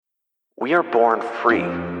We are born free.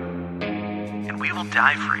 And we will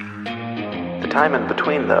die free. The time in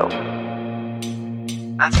between, though,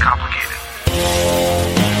 that's complicated.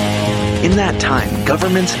 In that time,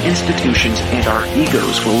 governments, institutions, and our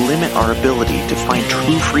egos will limit our ability to find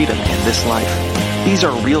true freedom in this life. These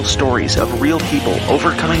are real stories of real people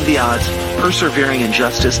overcoming the odds, persevering in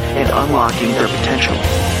justice, and unlocking their potential.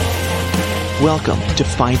 Welcome to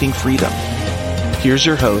Finding Freedom. Here's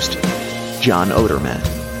your host, John Oderman.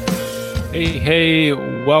 Hey,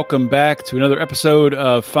 welcome back to another episode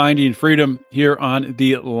of Finding Freedom here on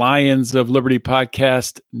the Lions of Liberty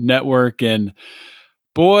Podcast Network. And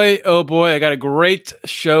boy, oh boy, I got a great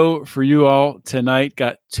show for you all tonight.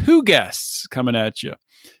 Got two guests coming at you,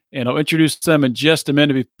 and I'll introduce them in just a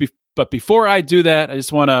minute. But before I do that, I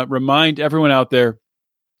just want to remind everyone out there,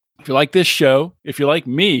 if you like this show, if you like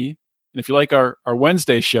me, and if you like our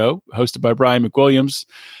Wednesday show hosted by Brian McWilliams,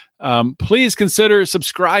 please consider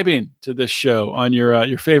subscribing to this show on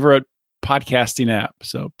your favorite podcasting app.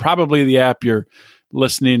 So probably the app you're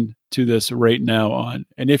listening to this right now on.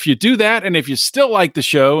 And if you do that, and if you still like the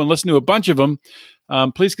show and listen to a bunch of them,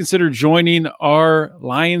 please consider joining our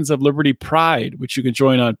Lions of Liberty Pride, which you can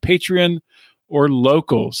join on Patreon or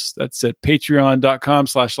Locals. That's at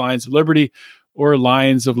patreon.com/Lions of Liberty or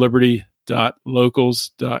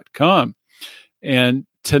lionsofliberty.locals.com. And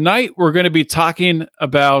tonight, we're going to be talking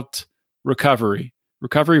about recovery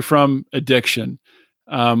from addiction.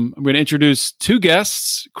 I'm going to introduce two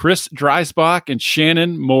guests, Chris Dreisbach and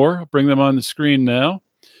Shannon Moore. I'll bring them on the screen now.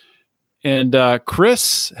 And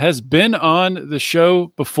Chris has been on the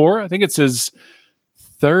show before. I think it's his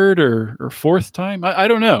third or fourth time. I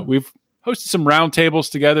don't know. We've hosted some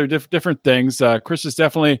roundtables together, different things. Chris is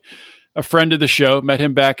definitely a friend of the show. Met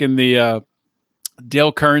him back in the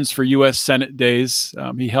Dale Kearns for U.S. Senate days.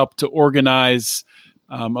 He helped to organize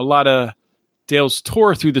a lot of Dale's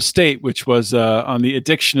tour through the state, which was on the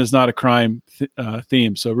Addiction is Not a Crime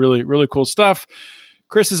theme. So really, really cool stuff.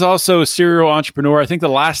 Chris is also a serial entrepreneur. I think the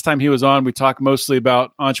last time he was on, we talked mostly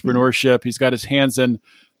about entrepreneurship. He's got his hands in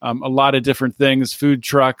a lot of different things, food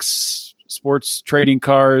trucks, sports trading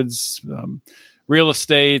cards, real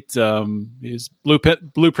estate, his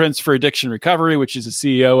Blueprints for Addiction Recovery, which he's a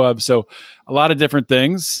CEO of. So a lot of different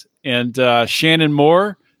things. And Shannon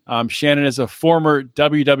Moore. Shannon is a former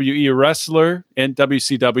WWE wrestler and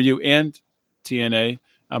WCW and TNA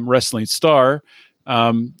wrestling star.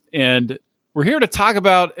 And we're here to talk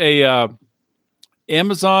about a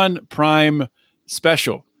Amazon Prime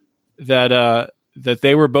special that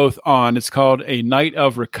they were both on. It's called A Night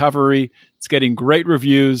of Recovery. It's getting great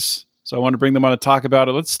reviews. So I want to bring them on to talk about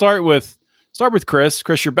it. Let's start with Chris.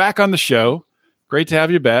 Chris, you're back on the show. Great to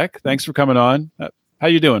have you back. Thanks for coming on. How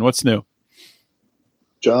you doing? What's new?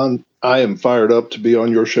 John, I am fired up to be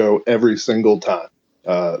on your show every single time.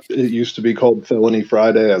 It used to be called Felony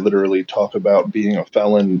Friday. I literally talk about being a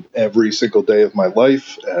felon every single day of my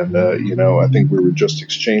life. And, I think we were just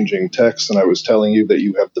exchanging texts, and I was telling you that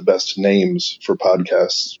you have the best names for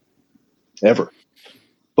podcasts ever.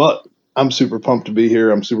 But I'm super pumped to be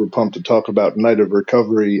here. I'm super pumped to talk about Night of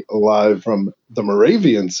Recovery live from the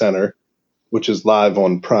Moravian Center, which is live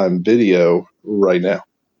on Prime Video right now.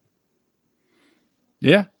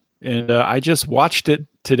 Yeah. And I just watched it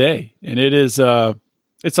today, and it is,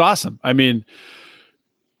 it's awesome. I mean,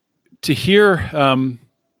 to hear, from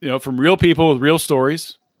real people with real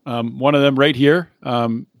stories, one of them right here,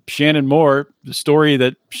 Shannon Moore, the story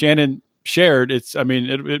that Shannon shared,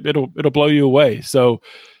 it'll blow you away. So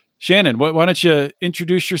Shannon, why don't you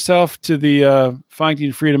introduce yourself to the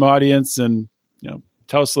Finding Freedom audience and,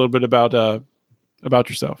 tell us a little bit about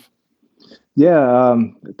yourself. Yeah.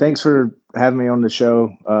 Thanks for having me on the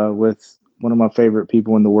show with one of my favorite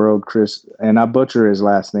people in the world, Chris. And I butcher his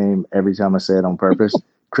last name every time I say it on purpose.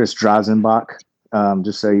 Chris Dreisbach,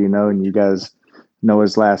 just so you know, and you guys know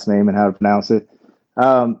his last name and how to pronounce it.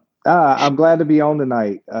 I'm glad to be on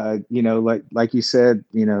tonight. Like you said,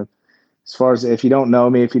 as far as if you don't know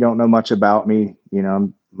me, if you don't know much about me,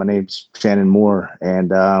 my name's Shannon Moore,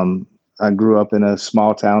 and I grew up in a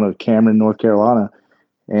small town of Cameron, North Carolina.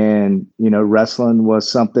 And, wrestling was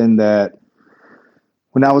something that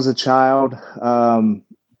when I was a child, I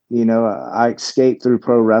escaped through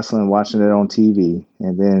pro wrestling, watching it on TV.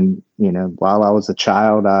 And then, while I was a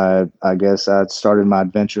child, I guess I started my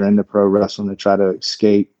adventure into pro wrestling to try to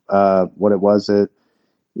escape what it was that,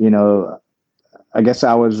 I guess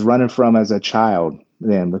I was running from as a child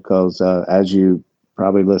then, because as you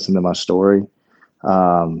probably listen to my story,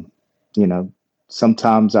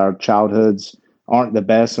 sometimes our childhoods aren't the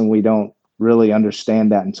best, and we don't really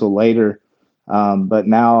understand that until later. But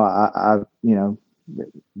now I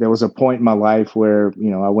there was a point in my life where,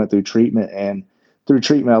 I went through treatment, and through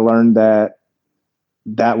treatment, I learned that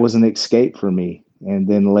was an escape for me. And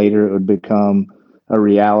then later it would become a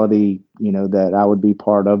reality, that I would be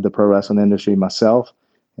part of the pro wrestling industry myself,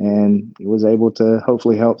 and was able to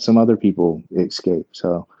hopefully help some other people escape.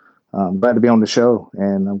 So I'm glad to be on the show,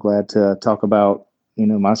 and I'm glad to talk about,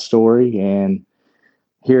 my story, and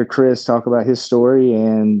hear Chris talk about his story,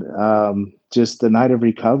 and just the night of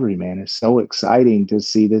recovery, man. It's so exciting to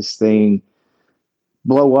see this thing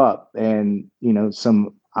blow up, and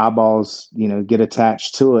some eyeballs get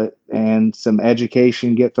attached to it, and some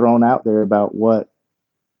education get thrown out there about what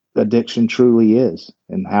addiction truly is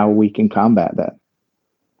and how we can combat that.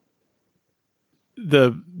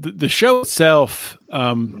 The show itself,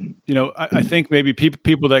 I think maybe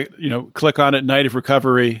people that click on it, Night of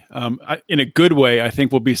Recovery, in a good way, I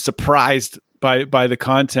think will be surprised by the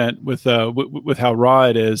content with how raw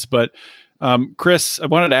it is. But Chris, I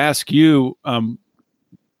wanted to ask you,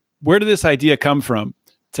 where did this idea come from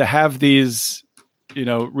to have these,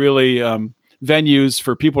 really venues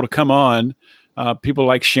for people to come on, people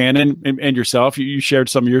like Shannon and yourself? You shared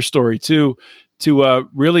some of your story too, to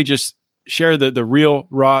really just share the real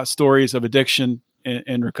raw stories of addiction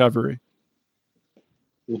and recovery.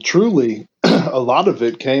 Well, truly, a lot of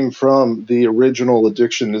it came from the original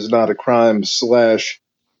Addiction is Not a Crime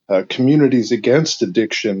 / Communities Against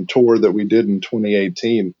Addiction tour that we did in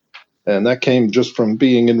 2018. And that came just from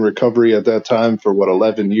being in recovery at that time for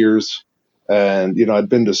 11 years. And, I'd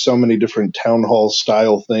been to so many different town hall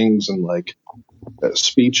style things and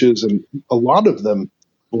speeches, and a lot of them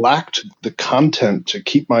lacked the content to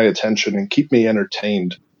keep my attention and keep me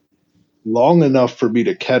entertained long enough for me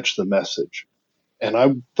to catch the message. And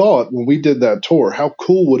I thought when we did that tour, how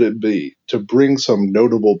cool would it be to bring some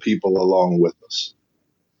notable people along with us?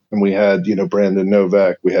 And we had, Brandon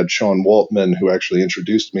Novak, we had Sean Waltman, who actually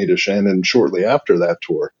introduced me to Shannon shortly after that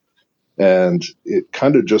tour. And it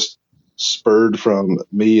kind of just spurred from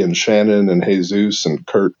me and Shannon and Jesus and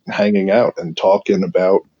Kurt hanging out and talking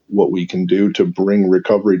about what we can do to bring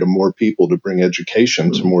recovery to more people, to bring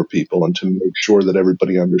education to more people, and to make sure that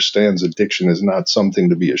everybody understands addiction is not something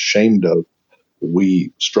to be ashamed of.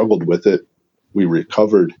 We struggled with it, we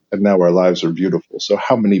recovered, and now our lives are beautiful. So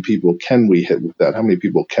how many people can we hit with that? How many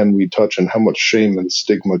people can we touch, and how much shame and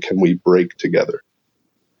stigma can we break together?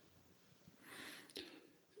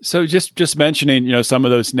 So just mentioning, some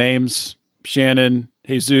of those names, Shannon,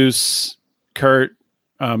 Jesus, Kurt,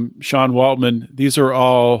 Sean Waltman, these are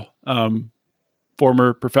all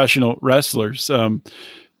former professional wrestlers.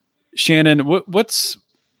 Shannon, what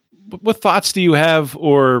thoughts do you have,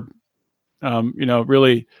 or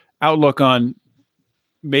really outlook on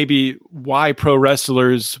maybe why pro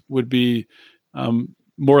wrestlers would be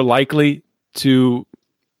more likely to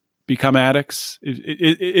become addicts?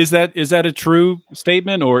 Is that a true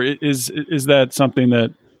statement, or is that something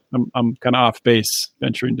that I'm kind of off base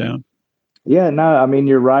venturing down? Yeah, no, I mean,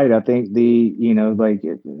 you're right. I think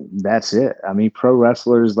that's it. I mean, pro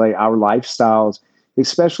wrestlers, our lifestyles,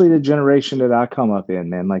 especially the generation that I come up in,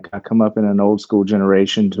 man, I come up in an old school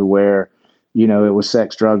generation to where, it was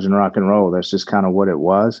sex, drugs, and rock and roll. That's just kind of what it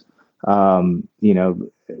was. Out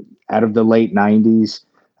of the late 90s,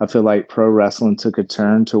 I feel like pro wrestling took a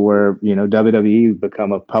turn to where, WWE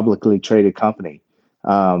become a publicly traded company,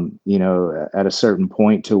 at a certain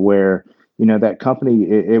point to where, that company,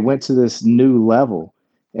 it went to this new level.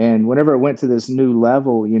 And whenever it went to this new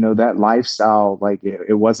level, that lifestyle,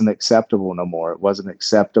 it wasn't acceptable no more. It wasn't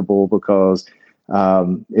acceptable because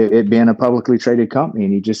it being a publicly traded company,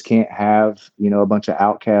 and you just can't have, a bunch of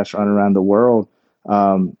outcasts running around the world,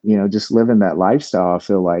 just living that lifestyle, I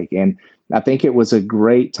feel like. And I think it was a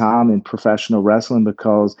great time in professional wrestling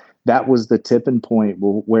because that was the tipping point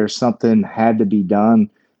where something had to be done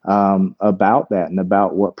about that, and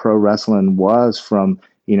about what pro wrestling was from,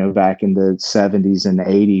 back in the 70s and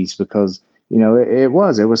 80s, because, it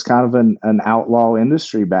was kind of an outlaw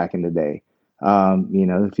industry back in the day.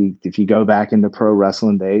 If you go back into pro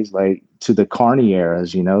wrestling days, to the Carney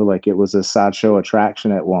eras, it was a sideshow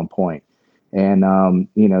attraction at one point. And,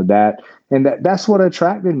 that's what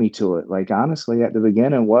attracted me to it. Honestly, at the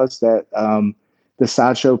beginning was that, the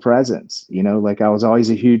sideshow presence, I was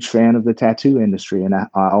always a huge fan of the tattoo industry, and I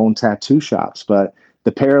own tattoo shops, but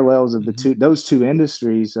the parallels of those two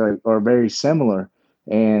industries are very similar.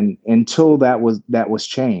 And until that was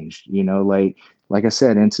changed, like I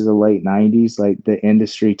said, into the late 90s, the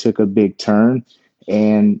industry took a big turn.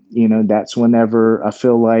 And, that's whenever I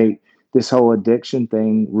feel like this whole addiction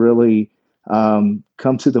thing really come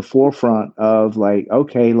to the forefront of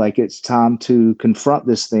okay, it's time to confront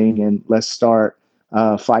this thing, and let's start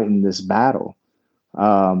fighting this battle.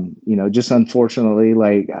 Just unfortunately,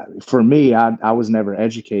 like for me, I was never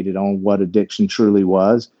educated on what addiction truly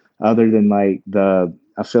was, other than I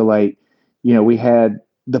feel like, we had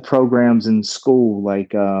the programs in school,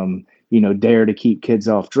 like, Dare to keep kids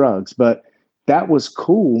off drugs, but that was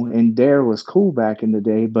cool. And Dare was cool back in the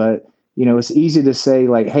day. But, it's easy to say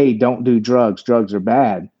like, hey, don't do drugs. Drugs are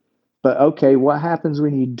bad. But okay, what happens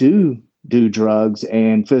when you do drugs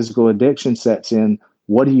and physical addiction sets in?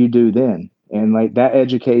 What do you do then? And like that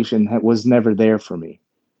education was never there for me.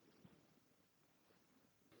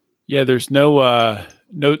 Yeah, there's no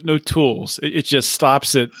tools. It just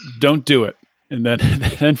stops at don't do it, and then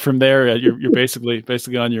then from there you're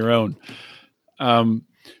basically on your own.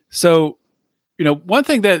 So one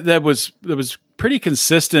thing that was pretty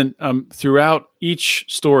consistent throughout each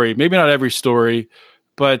story, maybe not every story,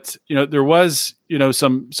 but there was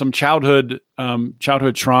some childhood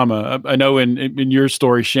trauma. I know in your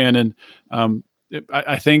story, Shannon,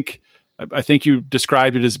 I think you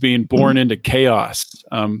described it as being born into chaos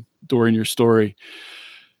during your story.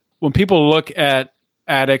 When people look at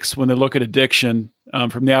addicts, when they look at addiction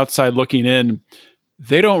from the outside looking in,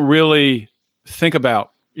 they don't really think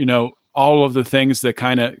about all of the things that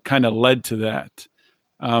kind of led to that.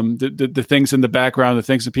 The things in the background, the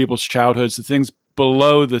things in people's childhoods, the things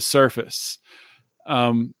below the surface.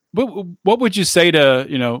 What would you say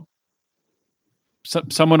to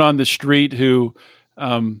someone on the street who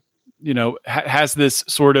has this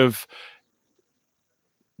sort of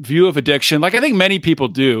view of addiction, like I think many people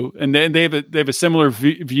do, and then they have a similar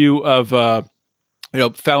view of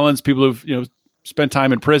felons, people who've spent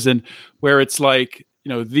time in prison, where it's like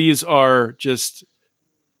these are just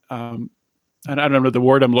and I don't know the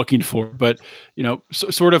word I'm looking for, but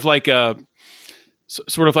sort of like a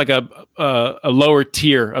lower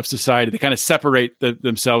tier of society. They kind of separate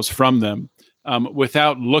themselves from them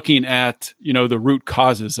without looking at the root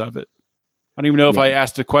causes of it. I don't even know if I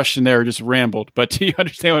asked a question there or just rambled, but do you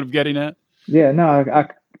understand what I'm getting at? Yeah, no,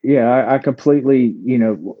 I completely,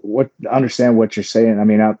 understand what you're saying. I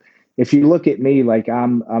mean, if you look at me, like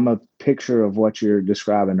I'm a picture of what you're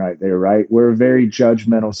describing right there, right? We're a very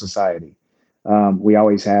judgmental society. We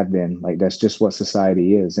always have been. Like that's just what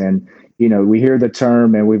society is. And we hear the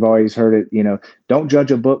term, and we've always heard it. Don't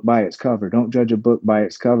judge a book by its cover. Don't judge a book by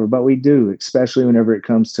its cover. But we do, especially whenever it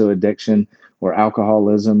comes to addiction or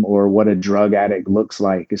alcoholism or what a drug addict looks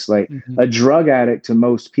like. It's like a drug addict to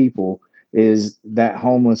most people is that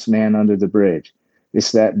homeless man under the bridge.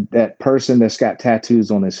 It's that person that's got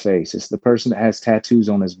tattoos on his face. It's the person that has tattoos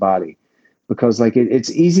on his body, because like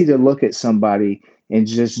it's easy to look at somebody and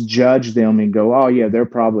just judge them and go, oh yeah, they're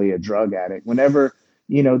probably a drug addict. Whenever,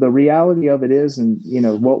 the reality of it is, and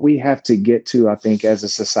what we have to get to, I think, as a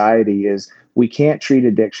society is we can't treat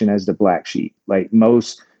addiction as the black sheep. Like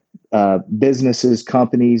most businesses,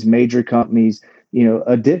 companies, major companies,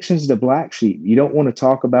 addiction's the black sheep. You don't want to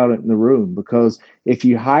talk about it in the room, because if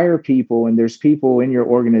you hire people and there's people in your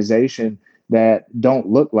organization that don't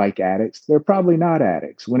look like addicts, they're probably not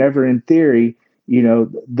addicts. Whenever in theory,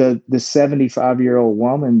 the 75-year-old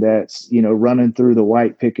woman that's, running through the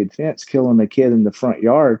white picket fence, killing the kid in the front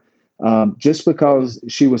yard, just because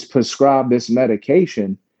she was prescribed this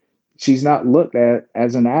medication, she's not looked at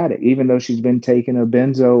as an addict, even though she's been taking a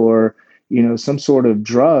benzo or, some sort of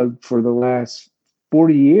drug for the last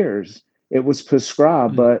 40 years. It was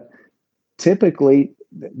prescribed, but typically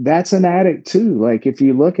that's an addict too. Like if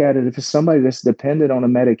you look at it, if it's somebody that's dependent on a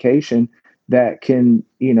medication that can,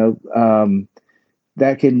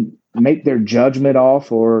 that can make their judgment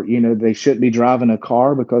off, or, they shouldn't be driving a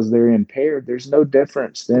car because they're impaired, there's no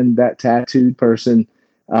difference than that tattooed person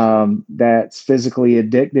that's physically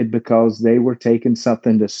addicted because they were taking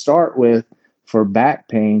something to start with for back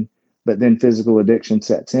pain, but then physical addiction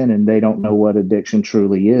sets in and they don't know what addiction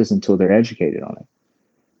truly is until they're educated on it.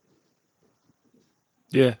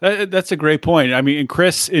 Yeah, that's a great point. I mean, and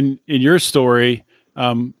Chris, in your story,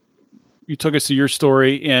 you took us to your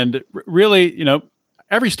story, and really,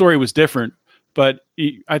 every story was different. But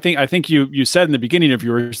I think you said in the beginning of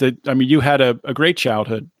yours that, I mean, you had a great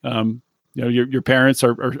childhood. Your parents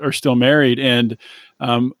are still married, and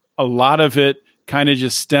a lot of it kind of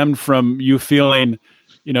just stemmed from you feeling,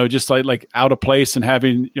 just like out of place and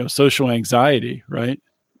having social anxiety, right?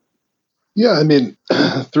 Yeah, I mean,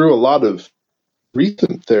 through a lot of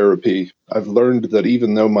recent therapy, I've learned that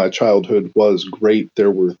even though my childhood was great,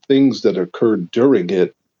 there were things that occurred during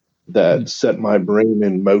it that set my brain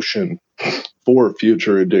in motion for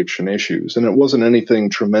future addiction issues. And it wasn't anything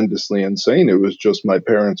tremendously insane. It was just my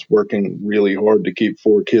parents working really hard to keep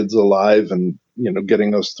 4 kids alive and,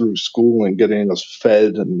 getting us through school and getting us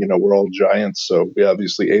fed. And, we're all giants, so we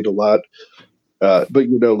obviously ate a lot. But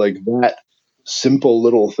like that simple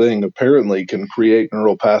little thing apparently can create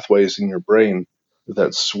neural pathways in your brain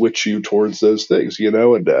that switch you towards those things, and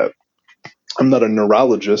I'm not a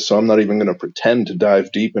neurologist, so I'm not even going to pretend to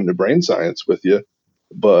dive deep into brain science with you.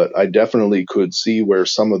 But I definitely could see where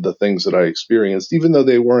some of the things that I experienced, even though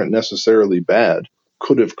they weren't necessarily bad,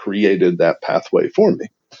 could have created that pathway for me,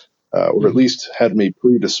 or at least had me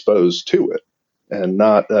predisposed to it, and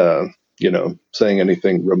not, saying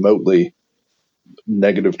anything remotely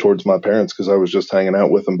negative towards my parents because I was just hanging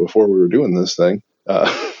out with them before we were doing this thing.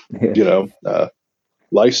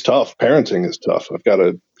 Life's tough. Parenting is tough. I've got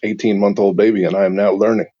a 18-month-old baby, and I am now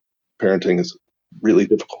learning parenting is really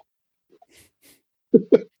difficult.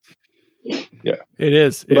 Yeah, it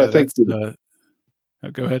is. But yeah, I think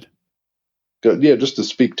go ahead. Just to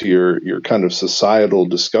speak to your kind of societal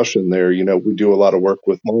discussion there, we do a lot of work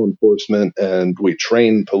with law enforcement, and we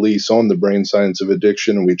train police on the brain science of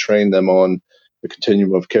addiction, and we train them on the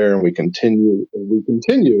continuum of care, and we continue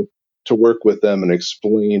to work with them and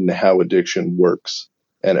explain how addiction works.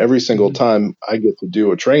 And every single time I get to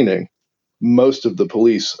do a training, most of the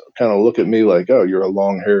police kind of look at me like, "Oh, you're a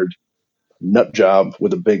long-haired nut job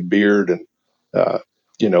with a big beard," and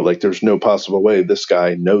like there's no possible way this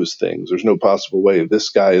guy knows things. There's no possible way this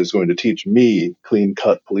guy is going to teach me, clean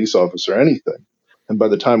cut police officer, anything. And by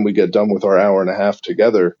the time we get done with our hour and a half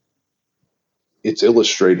together, it's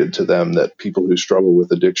illustrated to them that people who struggle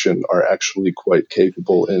with addiction are actually quite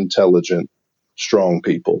capable, intelligent, strong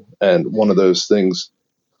people. And one of those things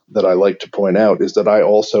that I like to point out is that I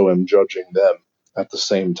also am judging them at the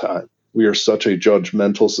same time. We are such a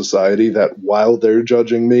judgmental society that while they're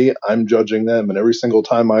judging me, I'm judging them. And every single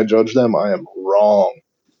time I judge them, I am wrong.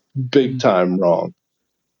 Big time wrong.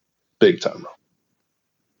 Big time wrong.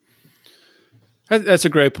 That's a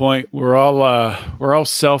great point. We're all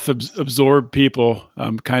self-absorbed people,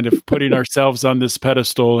 kind of putting ourselves on this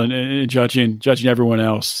pedestal and judging everyone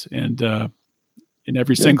else. And in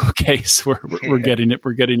every single case, we're getting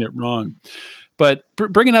it wrong. But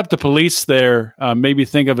bringing up the police there, made me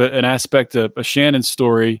think of an aspect of a Shannon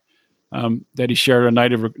story that he shared on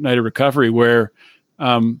Night of Recovery, where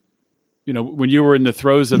when you were in the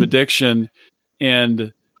throes of addiction,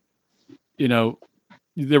 and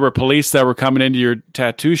there were police that were coming into your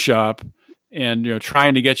tattoo shop and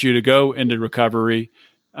trying to get you to go into recovery,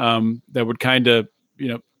 that would kind of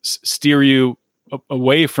steer you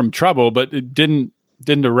away from trouble, but it didn't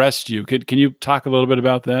arrest you. Can you talk a little bit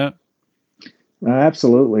about that?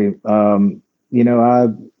 Absolutely. I've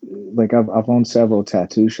owned several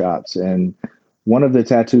tattoo shops, and one of the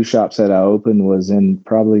tattoo shops that I opened was in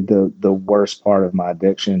probably the worst part of my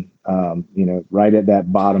addiction. Right at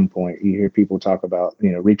that bottom point. You hear people talk about,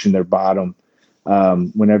 reaching their bottom,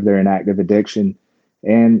 whenever they're in active addiction.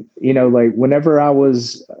 And, whenever I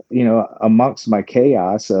was, amongst my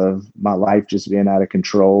chaos of my life just being out of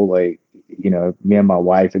control, me and my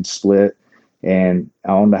wife had split, and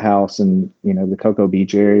I owned a house in, the Cocoa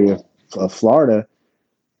Beach area of Florida.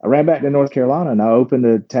 I ran back to North Carolina and I opened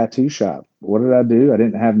a tattoo shop. What did I do? I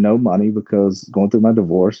didn't have no money because going through my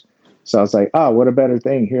divorce. So I was like, what a better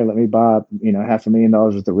thing. Here, let me buy,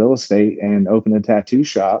 $500,000 worth of real estate and open a tattoo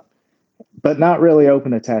shop, but not really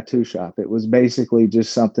open a tattoo shop. It was basically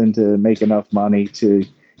just something to make enough money to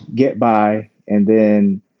get by and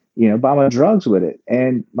then, buy my drugs with it.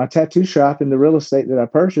 And my tattoo shop and the real estate that I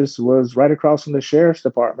purchased was right across from the sheriff's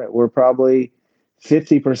department, where probably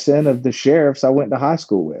 50% of the sheriffs I went to high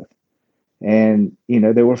school with. And,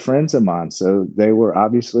 they were friends of mine. So they were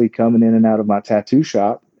obviously coming in and out of my tattoo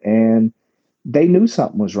shop, and they knew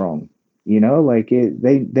something was wrong. They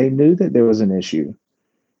knew that there was an issue.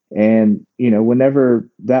 And, whenever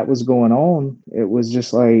that was going on, it was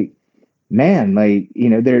just like, man,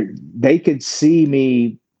 they could see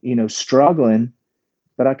me, struggling,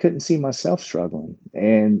 but I couldn't see myself struggling.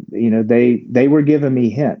 And, they were giving me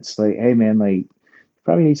hints like, hey man,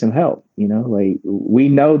 probably need some help, we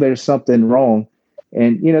know there's something wrong.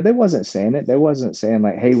 And, they wasn't saying it. They wasn't saying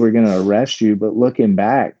like, hey, we're going to arrest you. But looking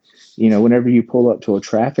back, whenever you pull up to a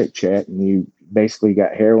traffic check and you basically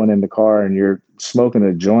got heroin in the car and you're smoking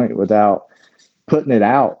a joint without putting it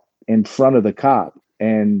out in front of the cop,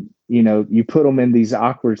 and, you put them in these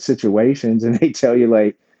awkward situations and they tell you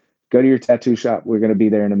like, go to your tattoo shop. We're going to be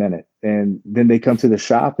there in a minute. And then they come to the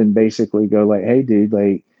shop and basically go like, hey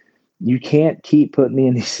dude, you can't keep putting me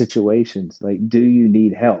in these situations. Do you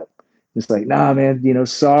need help? It's like, nah, man,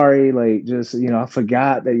 sorry. I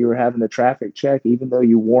forgot that you were having a traffic check, even though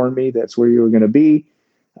you warned me that's where you were going to be.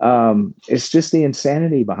 It's just the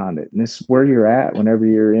insanity behind it. And it's where you're at whenever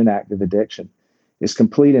you're in active addiction. It's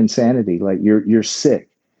complete insanity. You're sick.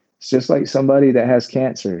 It's just like somebody that has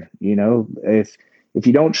cancer. If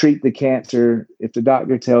you don't treat the cancer, if the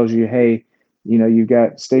doctor tells you, hey, you've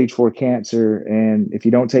got stage 4 cancer, and if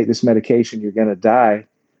you don't take this medication, you're going to die.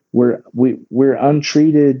 We're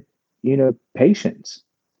untreated, patients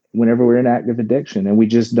whenever we're in active addiction, and we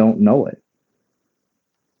just don't know it.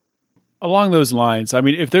 Along those lines, I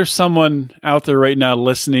mean, if there's someone out there right now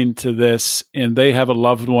listening to this and they have a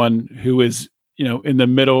loved one who is, in the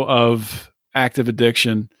middle of active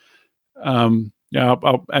addiction,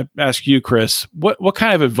 I'll ask you, Chris, what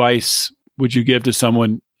kind of advice would you give to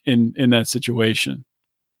someone in that situation?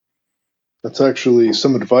 That's actually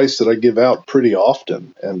some advice that I give out pretty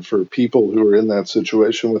often. And for people who are in that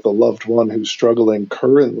situation with a loved one who's struggling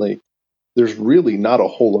currently, there's really not a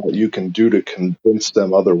whole lot you can do to convince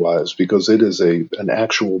them otherwise, because it is an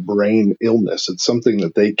actual brain illness. It's something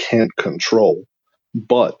that they can't control.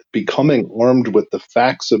 But becoming armed with the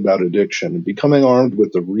facts about addiction and becoming armed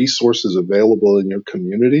with the resources available in your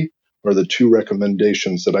community are the two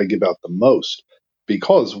recommendations that I give out the most.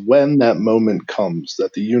 Because when that moment comes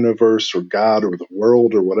that the universe or God or the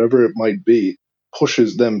world or whatever it might be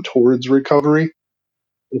pushes them towards recovery,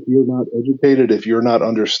 if you're not educated, if you're not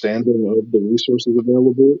understanding of the resources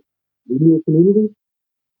available in your community,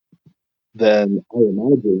 then I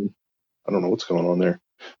don't know what's going on there.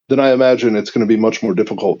 Then I imagine it's going to be much more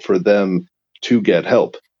difficult for them to get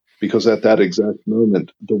help, because at that exact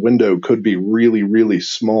moment, the window could be really, really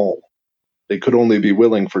small. They could only be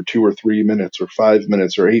willing for 2 or 3 minutes or 5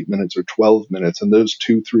 minutes or 8 minutes or 12 minutes. And those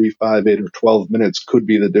 2, 3, 5, 8, or 12 minutes could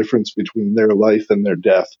be the difference between their life and their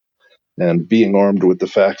death. And being armed with the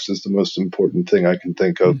facts is the most important thing I can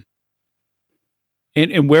think of.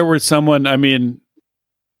 And where would someone,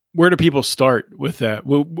 where do people start with that?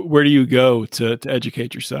 Where do you go to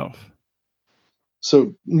educate yourself?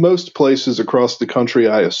 So most places across the country,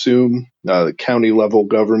 I assume, the county level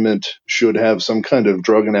government should have some kind of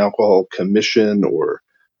drug and alcohol commission, or,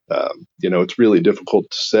 it's really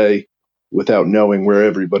difficult to say without knowing where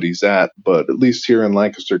everybody's at. But at least here in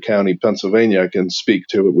Lancaster County, Pennsylvania, I can speak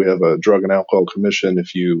to it. We have a drug and alcohol commission.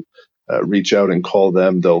 If you reach out and call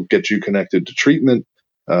them, they'll get you connected to treatment.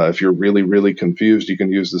 If you're really, really confused, you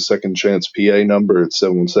can use the Second Chance PA number. It's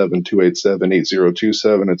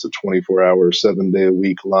 717-287-8027. It's a 24-hour,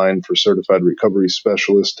 7-day-a-week line for certified recovery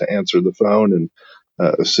specialists to answer the phone and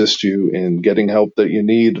assist you in getting help that you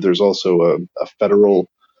need. There's also a federal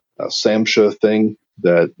SAMHSA thing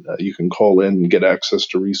that you can call in and get access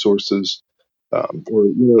to resources.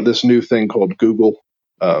 Or this new thing called Google.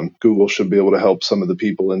 Google should be able to help some of the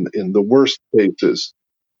people in the worst cases.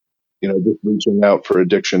 Just reaching out for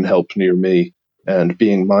addiction help near me, and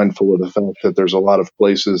being mindful of the fact that there's a lot of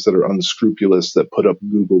places that are unscrupulous that put up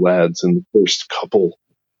Google ads in the first couple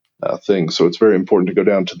things. So it's very important to go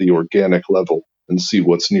down to the organic level and see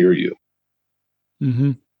what's near you.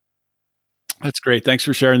 Mm-hmm. That's great. Thanks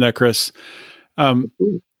for sharing that, Chris.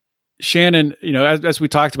 Shannon, as we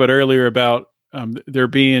talked about earlier about there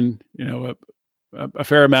being, a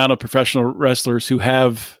fair amount of professional wrestlers who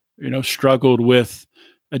have, struggled with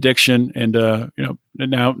addiction and,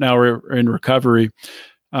 now we're in recovery.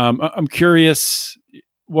 I'm curious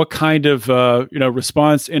what kind of,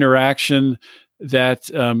 response, interaction that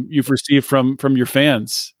you've received from your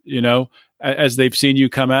fans, as they've seen you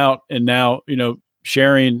come out and now,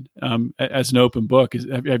 sharing as an open book.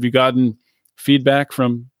 Have you gotten feedback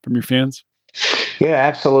from your fans? Yeah,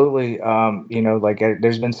 absolutely.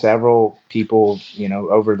 There's been several people,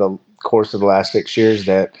 over the course of the last 6 years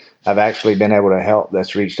that I've actually been able to help,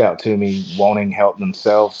 that's reached out to me wanting help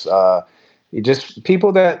themselves. Just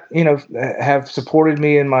people that, have supported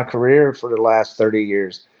me in my career for the last 30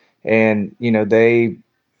 years. And, they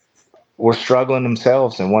were struggling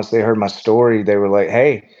themselves. And once they heard my story, they were like,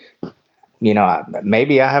 hey,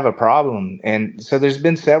 maybe I have a problem. And so there's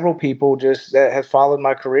been several people just that have followed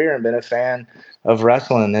my career and been a fan of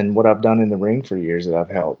wrestling and what I've done in the ring for years that I've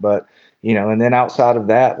helped. But, and then outside of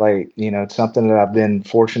that, it's something that I've been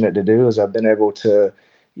fortunate to do is I've been able to,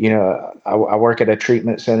 I work at a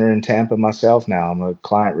treatment center in Tampa myself now. I'm a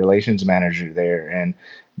client relations manager there. And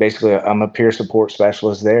basically I'm a peer support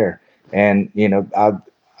specialist there. And,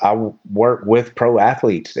 I work with pro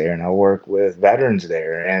athletes there and I work with veterans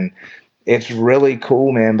there. And it's really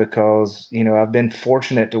cool, man, because, I've been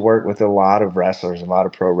fortunate to work with a lot of wrestlers, a lot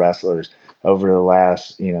of pro wrestlers over the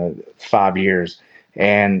last, 5 years.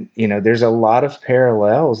 And, there's a lot of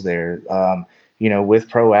parallels there, with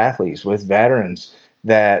pro athletes, with veterans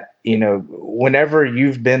that, whenever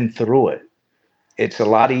you've been through it, it's a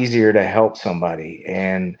lot easier to help somebody.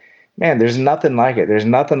 And man, there's nothing like it. There's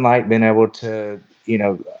nothing like being able to,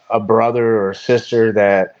 a brother or sister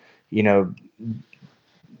that,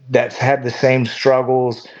 that's had the same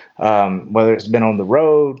struggles, whether it's been on the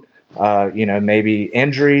road, maybe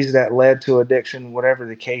injuries that led to addiction, whatever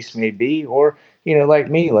the case may be, or, like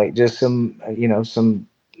me, like just some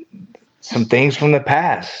things from the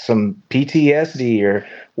past, some PTSD or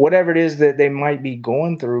whatever it is that they might be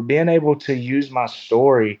going through, being able to use my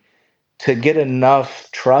story to get enough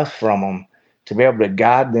trust from them to be able to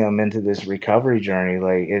guide them into this recovery journey.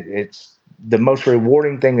 Like it's the most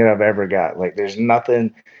rewarding thing that I've ever got. Like there's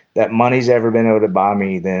nothing that money's ever been able to buy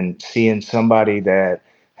me than seeing somebody that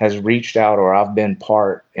has reached out or I've been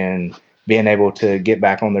part and being able to get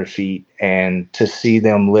back on their feet and to see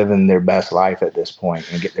them living their best life at this point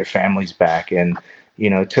and get their families back and,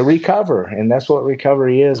 to recover. And that's what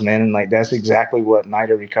recovery is, man. And like, that's exactly what Night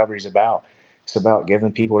of Recovery is about. It's about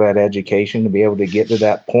giving people that education to be able to get to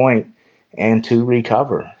that point and to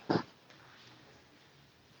recover.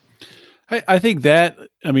 I think that,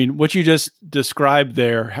 what you just described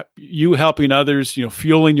there, you helping others,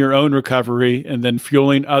 fueling your own recovery and then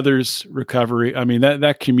fueling others' recovery.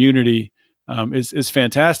 That community is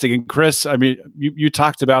fantastic. And Chris, you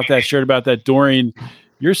talked about that, shared about that during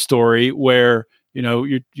your story where,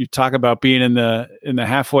 you talk about being in the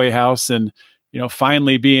halfway house and,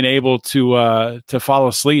 finally being able to fall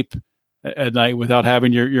asleep at night without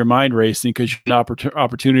having your mind racing because you have an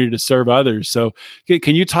opportunity to serve others. So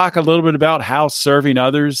can you talk a little bit about how serving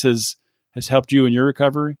others has helped you in your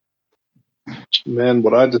recovery? Man,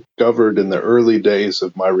 what I discovered in the early days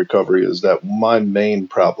of my recovery is that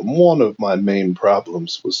one of my main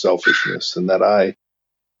problems was selfishness, and that I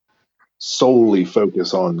solely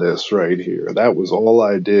focus on this right here. That was all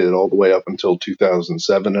I did all the way up until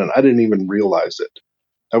 2007, and I didn't even realize it.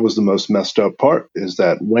 That was the most messed up part, is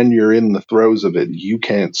that when you're in the throes of it, you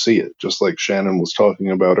can't see it. Just like Shannon was talking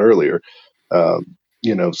about earlier,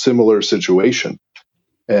 similar situation.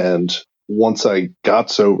 And once I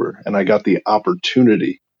got sober and I got the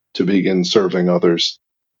opportunity to begin serving others,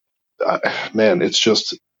 it's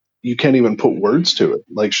just, you can't even put words to it.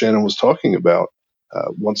 Like Shannon was talking about,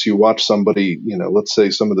 once you watch somebody, let's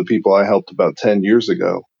say some of the people I helped about 10 years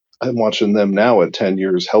ago, I'm watching them now at 10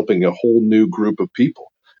 years helping a whole new group of people.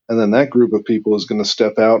 And then that group of people is going to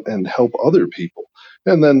step out and help other people.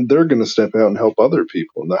 And then they're going to step out and help other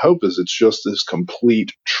people. And the hope is it's just this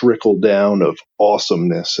complete trickle down of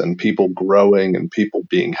awesomeness and people growing and people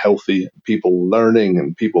being healthy, and people learning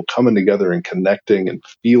and people coming together and connecting and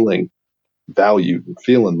feeling valued and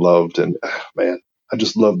feeling loved. And man, I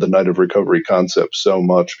just love the Night of Recovery concept so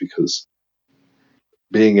much, because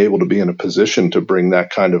being able to be in a position to bring that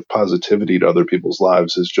kind of positivity to other people's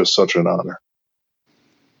lives is just such an honor.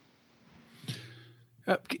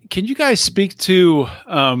 Can you guys speak to,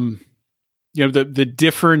 the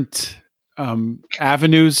different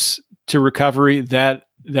avenues to recovery that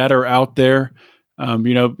are out there?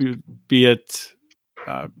 Be it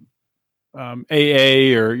AA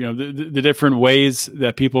or the different ways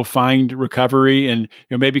that people find recovery, and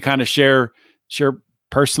maybe kind of share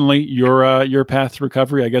personally your path to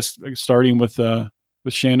recovery. I guess starting with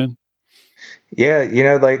Shannon. Yeah,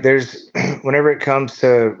 there's whenever it comes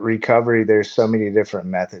to recovery, there's so many different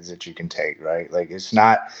methods that you can take, right? Like it's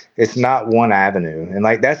not one avenue. And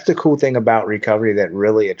like that's the cool thing about recovery that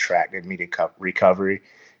really attracted me to recovery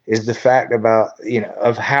is the fact about,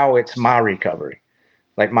 of how it's my recovery.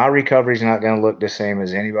 Like my recovery is not going to look the same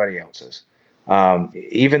as anybody else's.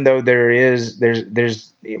 Even though there's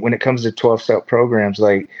when it comes to 12-step programs,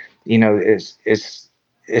 like, it's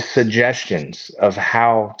suggestions of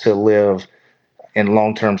how to live in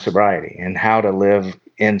long-term sobriety and how to live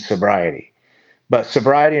in sobriety. But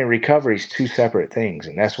sobriety and recovery is two separate things.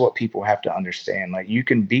 And that's what people have to understand. Like you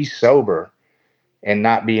can be sober and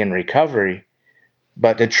not be in recovery,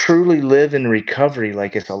 but to truly live in recovery,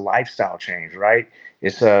 like it's a lifestyle change, right?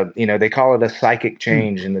 It's they call it a psychic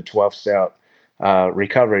change in the 12-step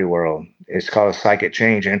recovery world. It's called a psychic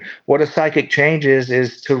change. And what a psychic change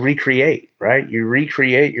is to recreate, right? You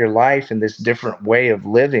recreate your life in this different way of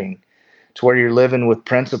living, to where you're living with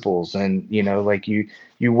principles and, like you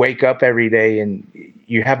wake up every day and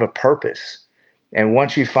you have a purpose. And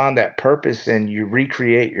once you find that purpose and you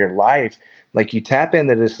recreate your life, like you tap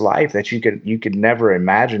into this life that you could never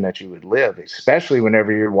imagine that you would live, especially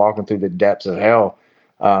whenever you're walking through the depths of hell,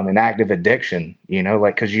 in active addiction,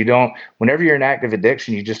 cause whenever you're in active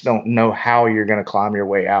addiction, you just don't know how you're going to climb your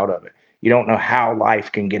way out of it. You don't know how life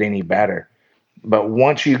can get any better. But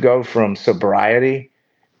once you go from sobriety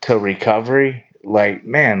to recovery, like,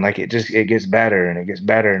 man, like it gets better and it gets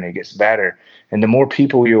better and it gets better. And the more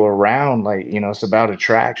people you're around, like, it's about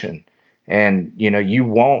attraction. And, you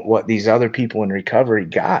want what these other people in recovery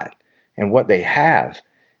got and what they have.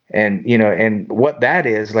 And, and what that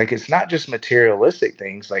is, like, it's not just materialistic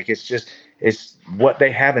things. Like, it's what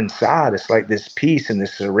they have inside. It's like this peace and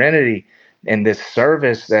this serenity and this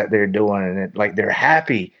service that they're doing. And like, they're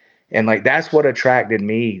happy. And like, that's what attracted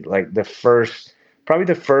me. Like probably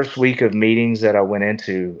the first week of meetings that I went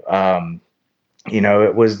into,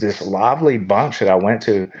 it was this lively bunch that I went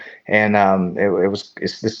to, and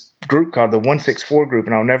it's this group called the 164 group,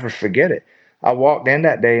 and I'll never forget it. I walked in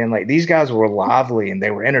that day, and like, these guys were lively and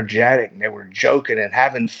they were energetic and they were joking and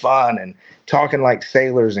having fun and talking like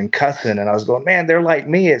sailors and cussing. And I was going, man, they're like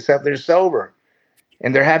me, except they're sober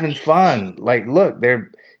and they're having fun. Like, look,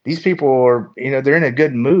 these people are, they're in a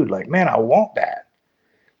good mood. Like, man, I want that.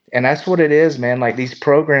 And that's what it is, man. Like, these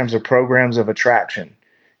programs are programs of attraction.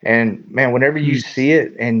 And man, whenever you see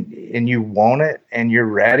it and you want it and you're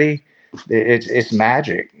ready, it's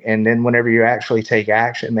magic. And then whenever you actually take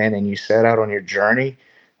action, man, and you set out on your journey,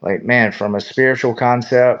 like, man, from a spiritual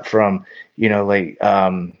concept, from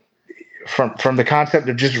from the concept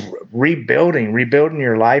of just rebuilding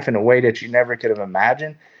your life in a way that you never could have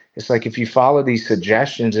imagined. It's like, if you follow these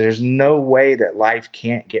suggestions, there's no way that life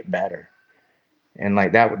can't get better. And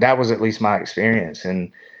like, that was at least my experience.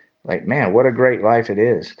 And like, man, what a great life it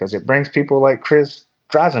is, because it brings people like Chris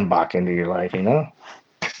Dreisbach into your life,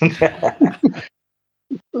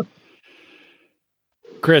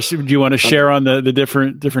 Chris, do you want to share on the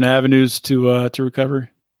different avenues to recovery?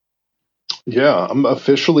 Yeah, I'm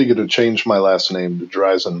officially going to change my last name to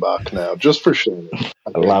Dreisbach now, just for Shannon.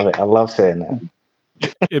 I love it. I love saying that.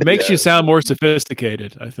 It makes you sound more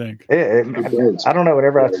sophisticated, I think. I don't know.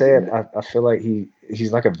 Whenever I say it, I feel like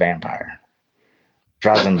he's like a vampire.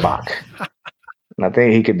 Dreisbach. And I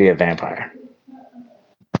think he could be a vampire.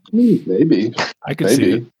 Maybe. I could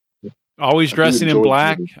see it. Always dressing in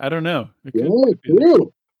black. I don't know.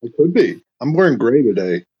 True. It could be. I'm wearing gray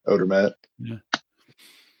today, Odermatt. Yeah.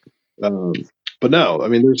 But no, I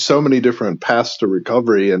mean, there's so many different paths to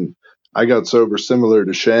recovery, and I got sober similar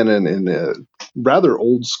to Shannon in a rather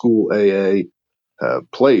old school AA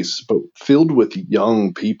place, but filled with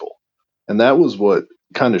young people. And that was what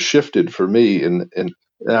kind of shifted for me in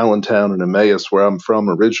Allentown and Emmaus, where I'm from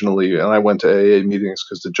originally. And I went to AA meetings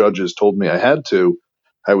because the judges told me I had to.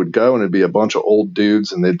 I would go and it'd be a bunch of old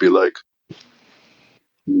dudes, and they'd be like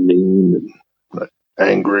mean and like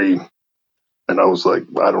angry. And I was like,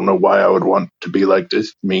 I don't know why I would want to be like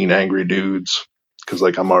this mean, angry dudes, because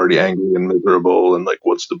like I'm already angry and miserable, and like,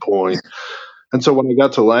 what's the point? And so when I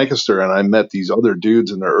got to Lancaster and I met these other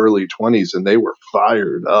dudes in their early 20s, and they were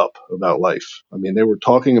fired up about life. I mean, they were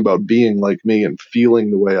talking about being like me and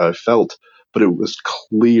feeling the way I felt, but it was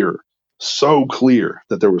clear, so clear,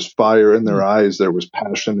 that there was fire in their eyes, there was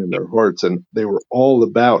passion in their hearts, and they were all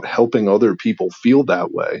about helping other people feel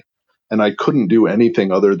that way. And I couldn't do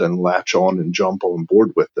anything other than latch on and jump on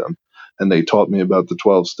board with them. And they taught me about the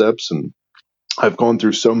 12 steps, and I've gone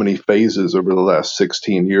through so many phases over the last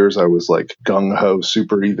 16 years. I was like gung-ho,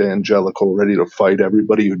 super evangelical, ready to fight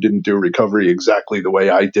everybody who didn't do recovery exactly the way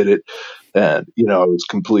I did it. And, I was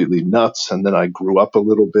completely nuts. And then I grew up a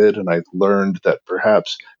little bit, and I learned that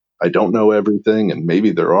perhaps I don't know everything, and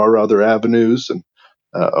maybe there are other avenues. And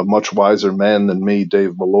a much wiser man than me,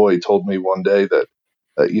 Dave Malloy, told me one day that,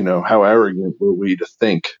 how arrogant were we to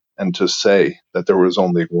think and to say that there was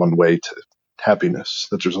only one way to happiness,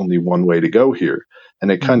 that there's only one way to go here.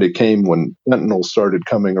 And it kind of came when fentanyl started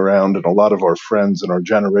coming around, and a lot of our friends in our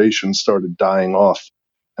generation started dying off,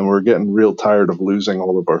 and we're getting real tired of losing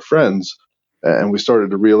all of our friends. And we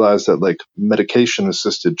started to realize that like medication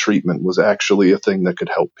assisted treatment was actually a thing that could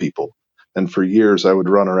help people. And for years I would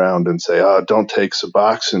run around and say, don't take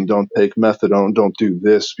Suboxone, don't take methadone, don't do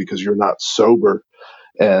this because you're not sober.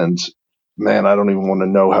 And man, I don't even want to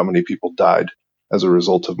know how many people died as a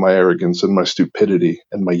result of my arrogance and my stupidity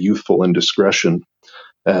and my youthful indiscretion.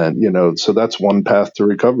 And, so that's one path to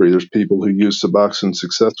recovery. There's people who use Suboxone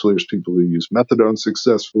successfully. There's people who use methadone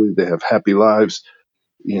successfully. They have happy lives.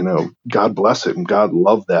 God bless it. And God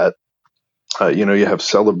love that. You have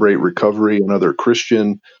Celebrate Recovery and other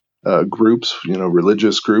Christian groups,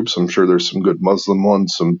 religious groups. I'm sure there's some good Muslim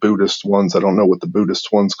ones, some Buddhist ones. I don't know what the Buddhist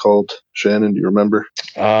one's called. Shannon, do you remember?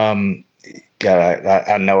 Yeah,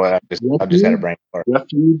 I know it. I just had a brain fart.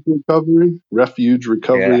 Refuge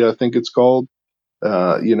Recovery, yeah. I think it's called.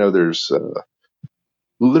 There's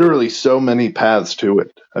literally so many paths to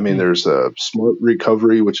it. I mean, there's Smart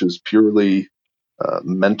Recovery, which is purely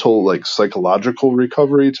mental, like psychological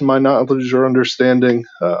recovery, to my knowledge or understanding.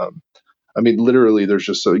 Literally, there's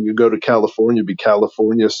just so you go to California, be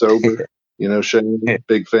California sober. Shannon,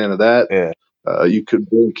 big fan of that. Yeah. You could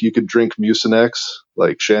drink Mucinex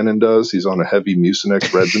like Shannon does. He's on a heavy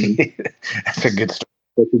Mucinex regimen. That's a good story.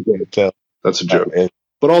 That's a joke. So That's a joke,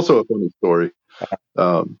 but also a funny story.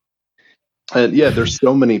 And yeah, there's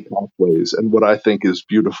so many pathways. And what I think is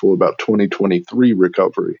beautiful about 2023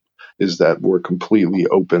 recovery is that we're completely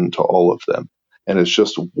open to all of them. And it's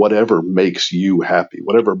just whatever makes you happy,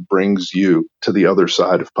 whatever brings you to the other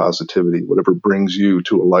side of positivity, whatever brings you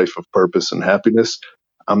to a life of purpose and happiness.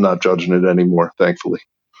 I'm not judging it anymore, thankfully.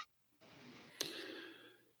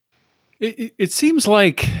 It seems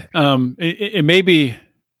like it maybe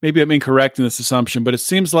I'm incorrect in this assumption, but it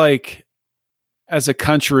seems like as a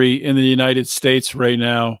country in the United States right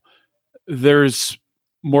now, there's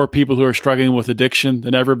more people who are struggling with addiction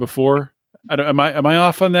than ever before. Am I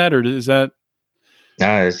off on that, or is that?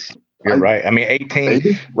 No, you're right. I mean,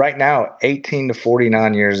 18 right now, 18 to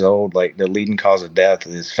 49 years old, like the leading cause of death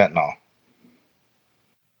is fentanyl.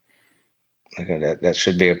 Like that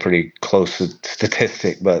should be a pretty close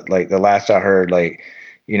statistic, but like the last I heard, like,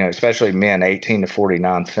 especially men 18 to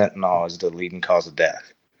 49, fentanyl is the leading cause of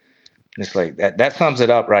death. It's like that sums it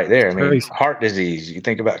up right there. I mean, heart disease, you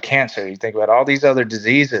think about cancer, you think about all these other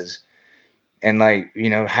diseases, and like,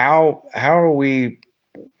 how are we,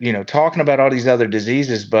 talking about all these other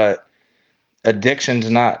diseases, but addiction's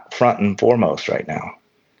not front and foremost right now.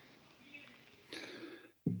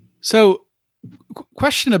 So,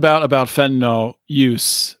 question about fentanyl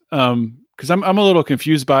use, because I'm a little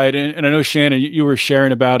confused by it, and I know Shannon, you were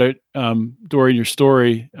sharing about it during your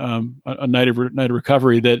story on night of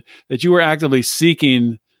recovery that you were actively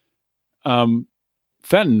seeking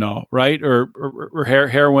fentanyl, right, or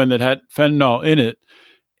heroin that had fentanyl in it,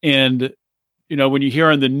 and when you hear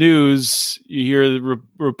on the news, you hear the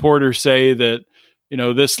reporters say that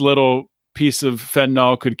this little piece of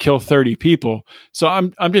fentanyl could kill 30 people. So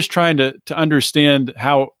I'm just trying to understand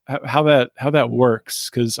how that works,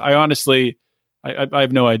 because I honestly I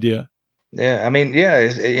have no idea. Yeah, I mean, yeah,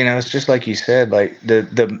 it's just like you said, like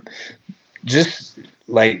the just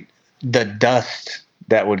like the dust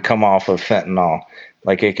that would come off of fentanyl,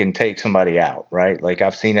 like it can take somebody out, right? Like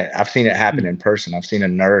I've seen it happen in person. I've seen a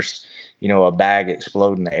nurse, a bag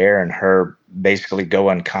explode in the air and her basically go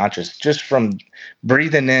unconscious just from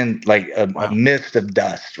breathing in like a mist of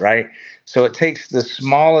dust, right? So it takes the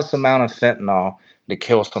smallest amount of fentanyl to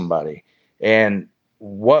kill somebody. And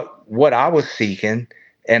what I was seeking,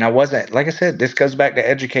 and I wasn't, like I said, this goes back to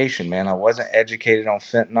education, man. I wasn't educated on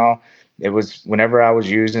fentanyl. It was whenever I was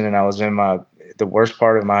using and I was in the worst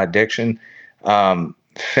part of my addiction.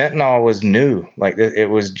 Fentanyl was new. Like it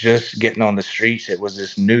was just getting on the streets. It was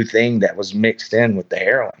this new thing that was mixed in with the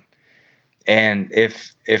heroin. And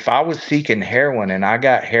if I was seeking heroin and I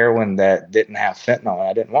got heroin that didn't have fentanyl,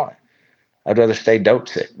 I didn't want it. I'd rather stay dope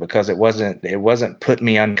sick because it wasn't putting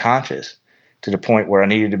me unconscious to the point where I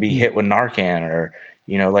needed to be hit with Narcan or,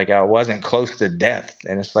 like I wasn't close to death.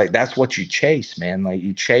 And it's like, that's what you chase, man. Like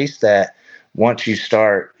you chase that once you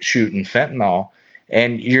start shooting fentanyl,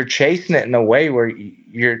 and you're chasing it in a way where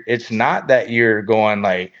it's not that you're going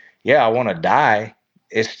like, yeah, I want to die.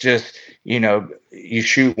 It's just, you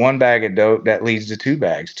shoot one bag of dope that leads to two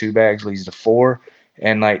bags leads to four.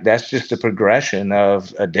 And like, that's just the progression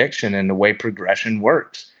of addiction and the way progression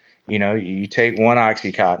works. You take one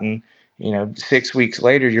Oxycontin, 6 weeks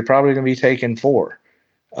later, you're probably going to be taking four.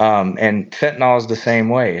 And fentanyl is the same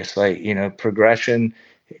way. It's like,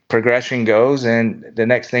 progression goes, and the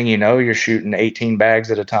next thing you know, you're shooting 18 bags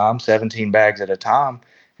at a time, 17 bags at a time,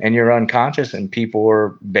 and you're unconscious, and people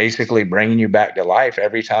are basically bringing you back to life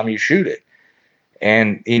every time you shoot it.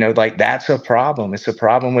 And, like that's a problem. It's a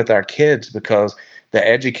problem with our kids because the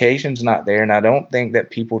education's not there. And I don't think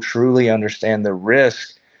that people truly understand the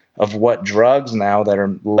risk of what drugs now that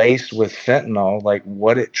are laced with fentanyl, like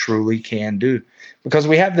what it truly can do. Because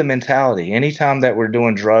we have the mentality, anytime that we're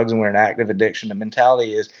doing drugs and we're in active addiction, the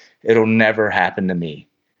mentality is it'll never happen to me,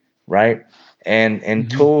 right? And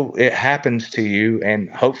until it happens to you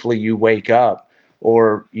and hopefully you wake up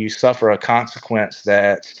or you suffer a consequence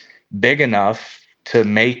that's big enough to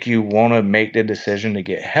make you want to make the decision to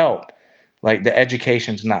get help, like the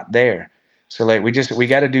education's not there. So like we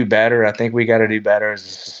got to do better. I think we got to do better as a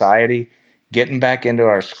society, getting back into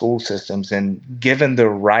our school systems and given the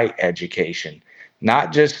right education,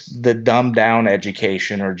 not just the dumbed down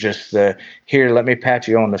education or just the here, let me pat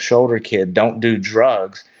you on the shoulder, kid, don't do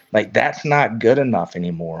drugs. Like that's not good enough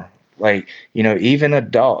anymore. Like, even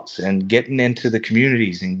adults and getting into the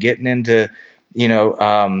communities and getting into,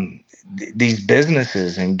 these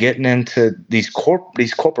businesses and getting into these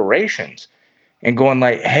corporations and going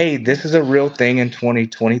like, hey, this is a real thing in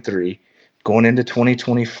 2023, going into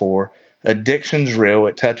 2024. Addiction's real.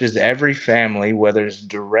 It touches every family, whether it's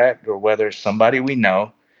direct or whether it's somebody we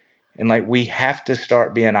know. And like, we have to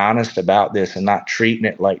start being honest about this and not treating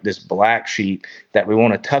it like this black sheep that we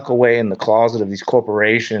want to tuck away in the closet of these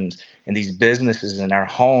corporations and these businesses in our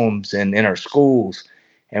homes and in our schools.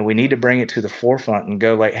 And we need to bring it to the forefront and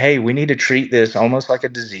go like, hey, we need to treat this almost like a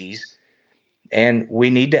disease. And we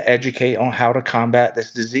need to educate on how to combat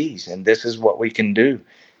this disease. And this is what we can do.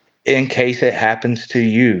 In case it happens to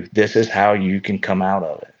you, this is how you can come out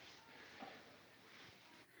of it.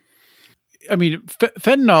 I mean,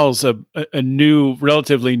 fentanyl's a new,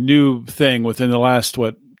 relatively new thing within the last,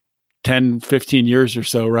 10, 15 years or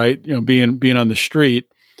so, right? You know, being on the street.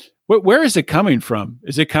 Where is it coming from?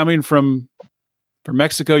 Is it coming from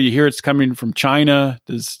Mexico? You hear it's coming from China.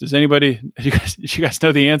 Does anybody, you guys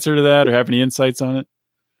know the answer to that or have any insights on it?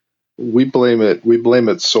 We blame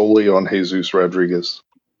it solely on Jesus Rodriguez.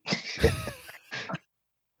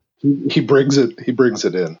 He brings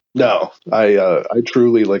it in. No, I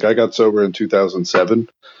truly, like, I got sober in 2007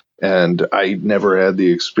 and I never had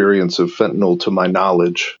the experience of fentanyl to my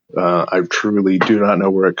knowledge. I truly do not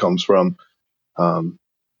know where it comes from.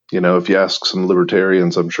 If you ask some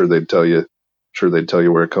libertarians, I'm sure they'd tell you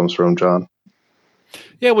where it comes from, John.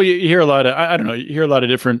 Yeah, well, you hear a lot of, I don't know, you hear a lot of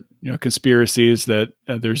different, conspiracies that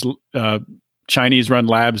there's Chinese-run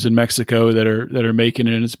labs in Mexico that are making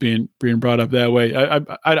it, and it's being brought up that way.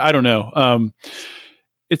 I don't know.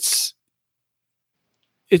 It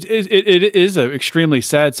is an extremely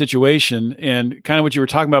sad situation, and kind of what you were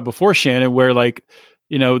talking about before, Shannon, where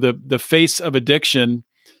the face of addiction.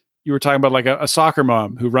 You were talking about like a soccer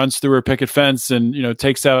mom who runs through her picket fence and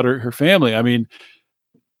takes out her family. I mean,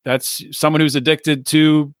 that's someone who's addicted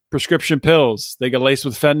to prescription pills. They get laced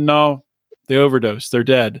with fentanyl, they overdose, they're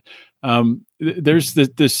dead. There's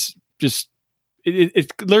this just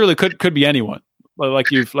it literally could be anyone,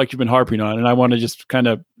 like you've been harping on, and I want to just kind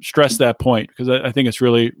of stress that point because I think it's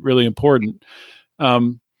really, really important.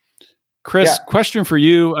 Chris, question for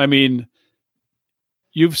you. I mean,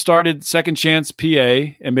 you've started Second Chance PA,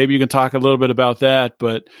 and maybe you can talk a little bit about that.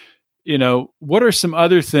 But what are some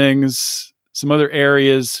other things, some other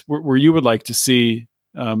areas where you would like to see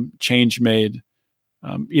change made,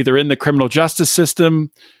 either in the criminal justice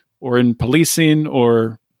system or in policing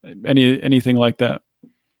or anything like that?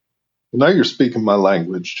 Well, now you're speaking my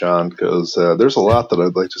language, John, because there's a lot that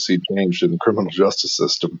I'd like to see changed in the criminal justice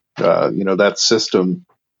system. That system,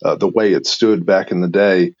 the way it stood back in the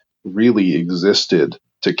day, really existed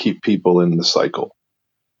to keep people in the cycle.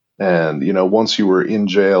 And, once you were in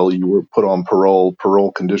jail, you were put on parole.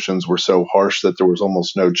 Parole conditions were so harsh that there was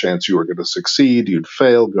almost no chance you were going to succeed. You'd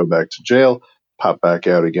fail, go back to jail, pop back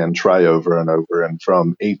out again, try over and over. And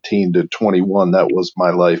from 18 to 21, that was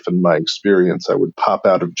my life and my experience. I would pop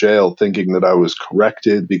out of jail thinking that I was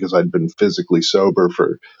corrected because I'd been physically sober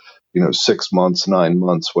for, 6 months, 9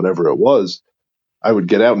 months, whatever it was. I would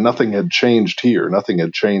get out. Nothing had changed here. Nothing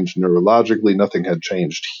had changed neurologically. Nothing had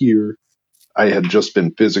changed here. I had just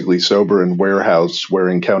been physically sober in warehouse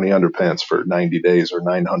wearing county underpants for 90 days or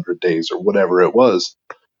 900 days or whatever it was.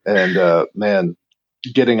 And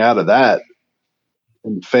getting out of that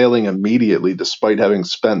and failing immediately, despite having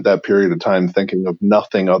spent that period of time thinking of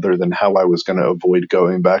nothing other than how I was going to avoid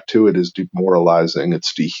going back to it, is demoralizing.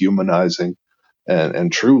 It's dehumanizing.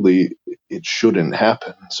 And truly, it shouldn't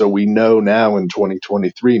happen. So we know now in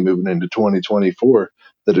 2023, moving into 2024,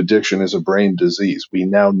 that addiction is a brain disease. We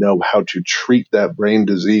now know how to treat that brain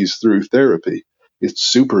disease through therapy. It's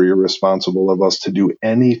super irresponsible of us to do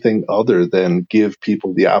anything other than give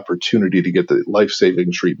people the opportunity to get the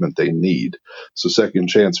life-saving treatment they need. So Second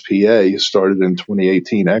Chance PA started in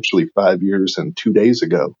 2018, actually 5 years and 2 days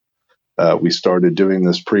ago. We started doing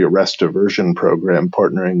this pre-arrest diversion program,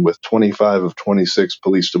 partnering with 25 of 26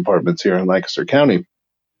 police departments here in Lancaster County.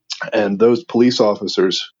 And those police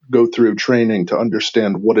officers go through training to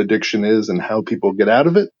understand what addiction is and how people get out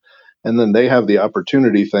of it. And then they have the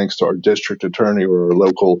opportunity, thanks to our district attorney or our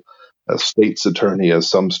local state's attorney, as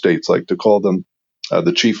some states like to call them,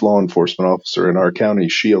 the chief law enforcement officer in our county.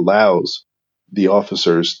 She allows the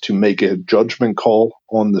officers to make a judgment call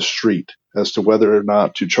on the street as to whether or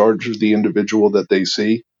not to charge the individual that they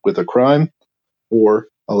see with a crime or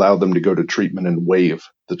allow them to go to treatment and waive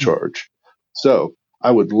the charge. So I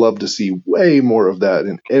would love to see way more of that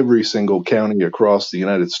in every single county across the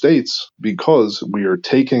United States, because we are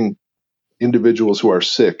taking individuals who are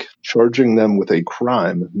sick, charging them with a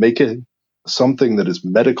crime, making something that is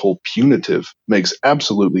medical punitive, makes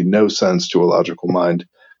absolutely no sense to a logical mind.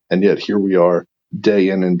 And yet here we are, day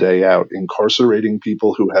in and day out, incarcerating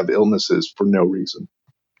people who have illnesses for no reason.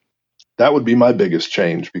 That would be my biggest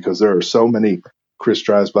change, because there are so many Chris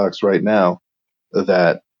Dreisbachs right now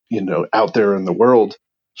that, out there in the world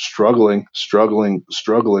struggling,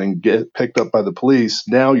 get picked up by the police.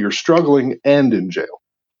 Now you're struggling and in jail.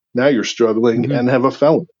 Now you're struggling and have a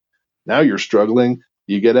felony. Now you're struggling.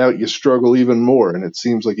 You get out, you struggle even more. And it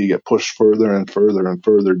seems like you get pushed further and further and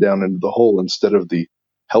further down into the hole instead of the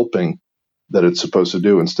helping that it's supposed to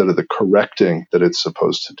do, instead of the correcting that it's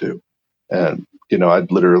supposed to do. And, I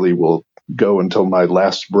literally will go until my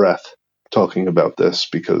last breath talking about this,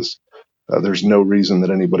 because there's no reason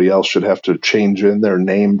that anybody else should have to change in their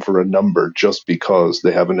name for a number just because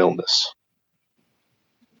they have an illness.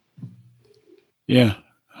 Yeah,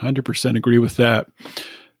 100% agree with that.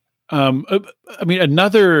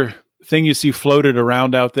 Another thing you see floated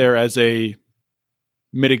around out there as a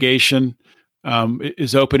mitigation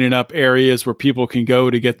is opening up areas where people can go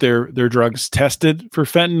to get their drugs tested for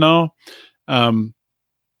fentanyl.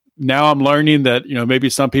 Now I'm learning that, maybe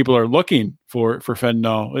some people are looking for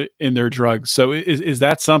fentanyl in their drugs. So is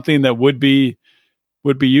that something that would be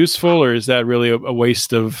useful, or is that really a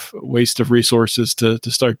waste of resources to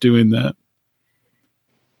start doing that?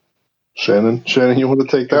 Shannon, you want to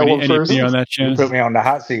take that one first? On that, Shannon? You put me on the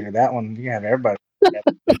hot seat with that one. You have everybody.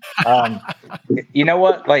 You know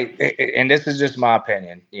what? And this is just my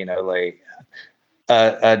opinion.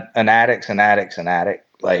 An addict's an addict.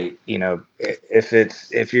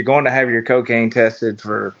 If you're going to have your cocaine tested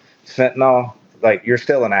for fentanyl, you're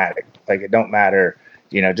still an addict. It don't matter.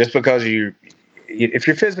 Just because if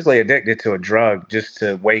you're physically addicted to a drug, just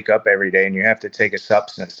to wake up every day and you have to take a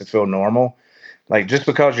substance to feel normal. Just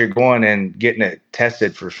because you're going and getting it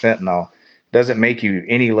tested for fentanyl doesn't make you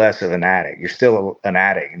any less of an addict. You're still an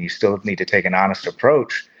addict, and you still need to take an honest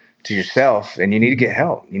approach to yourself, and you need to get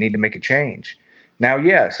help. You need to make a change. Now,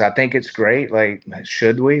 yes, I think it's great.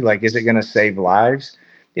 Should we? Is it going to save lives?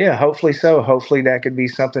 Yeah, hopefully so. Hopefully that could be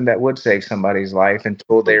something that would save somebody's life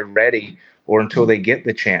until they're ready or until they get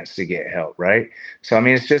the chance to get help, right? So,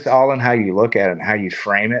 it's just all in how you look at it and how you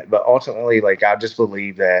frame it. But ultimately, I just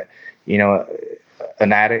believe that,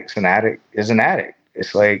 an addict's an addict is an addict.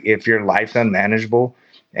 It's if your life's unmanageable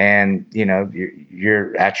and,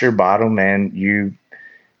 you're at your bottom and you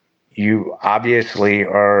obviously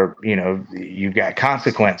are, you've got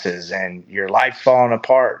consequences and your life's falling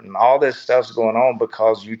apart and all this stuff's going on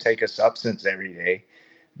because you take a substance every day,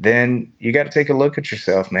 then you got to take a look at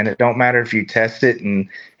yourself, man. It don't matter if you test it and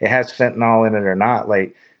it has fentanyl in it or not.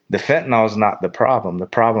 The fentanyl is not the problem. The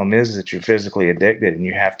problem is that you're physically addicted and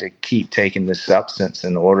you have to keep taking this substance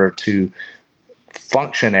in order to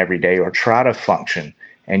function every day or try to function.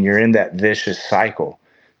 And you're in that vicious cycle.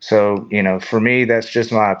 So, for me, that's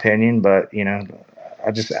just my opinion. But,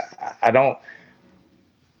 I don't,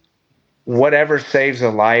 whatever saves a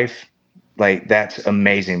life, that's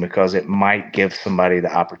amazing because it might give somebody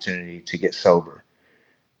the opportunity to get sober.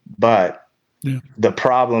 But the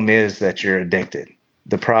problem is that you're addicted.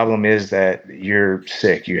 The problem is that you're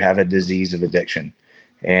sick. You have a disease of addiction.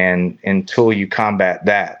 And until you combat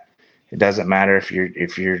that, it doesn't matter if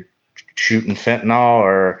you're shooting fentanyl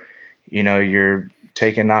or, you're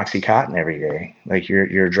taking Oxycontin every day.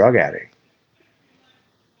 You're a drug addict.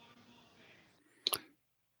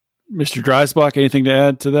 Mr. Dreisbach, anything to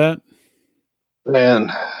add to that?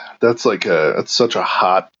 Man, that's it's such a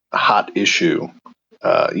hot issue.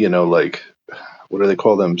 What do they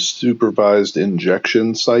call them? Supervised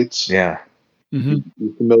injection sites. Yeah. Mm-hmm.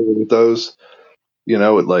 You familiar with those?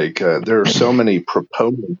 There are so many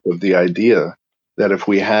proponents of the idea that if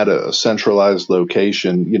we had a centralized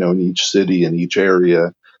location, in each city and each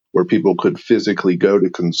area where people could physically go to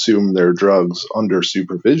consume their drugs under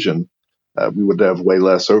supervision, we would have way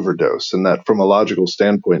less overdose. And that, from a logical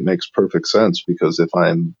standpoint, makes perfect sense because if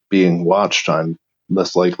I'm being watched, I'm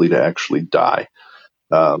less likely to actually die.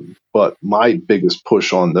 But my biggest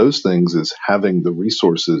push on those things is having the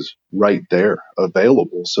resources right there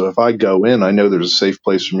available. So if I go in, I know there's a safe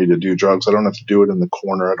place for me to do drugs. I don't have to do it in the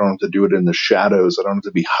corner. I don't have to do it in the shadows. I don't have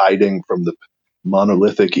to be hiding from the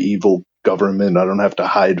monolithic evil government. I don't have to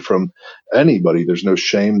hide from anybody. There's no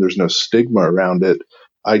shame. There's no stigma around it.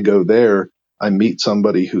 I go there. I meet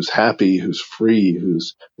somebody who's happy, who's free,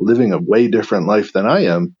 who's living a way different life than I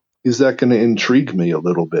am. Is that going to intrigue me a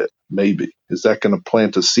little bit? Maybe. Is that going to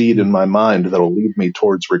plant a seed in my mind that'll lead me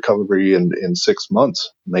towards recovery in 6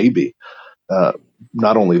 months? Maybe.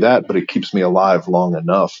 Not only that, but it keeps me alive long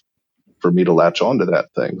enough for me to latch onto that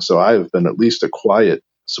thing. So I have been at least a quiet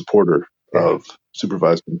supporter of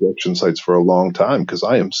supervised injection sites for a long time because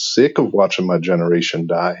I am sick of watching my generation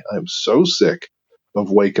die. I am so sick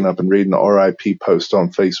of waking up and reading the RIP post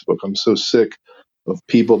on Facebook. I'm so sick of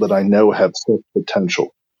people that I know have such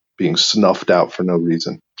potential being snuffed out for no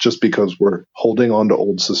reason, just because we're holding on to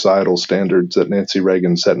old societal standards that Nancy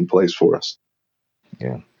Reagan set in place for us.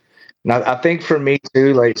 Yeah. Now, I think for me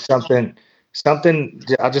too, like something,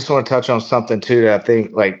 I just want to touch on something too that I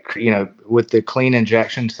think, like, with the clean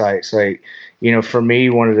injection sites, like, for me,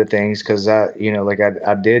 one of the things, because I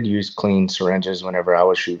did use clean syringes whenever I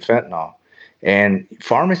was shooting fentanyl. And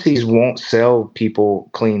pharmacies won't sell people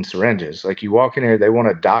clean syringes. Like, you walk in there, they want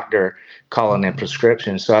a doctor calling in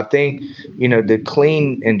prescriptions. So I think, the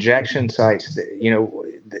clean injection sites,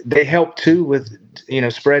 they help too with,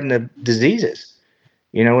 spreading the diseases.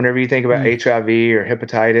 Whenever you think about HIV or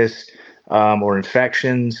hepatitis, or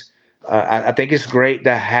infections, I think it's great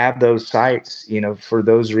to have those sites, for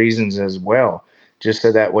those reasons as well, just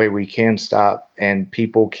so that way we can stop and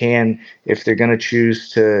people can, if they're going to choose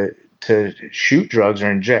to shoot drugs or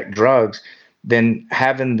inject drugs, then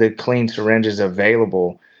having the clean syringes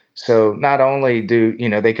available. So not only do,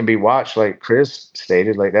 they can be watched, like Chris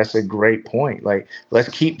stated, like that's a great point. Like, let's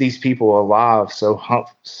keep these people alive. So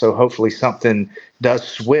hopefully something does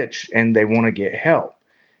switch and they want to get help.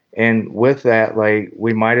 And with that, like,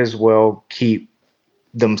 we might as well keep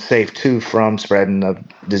them safe too from spreading of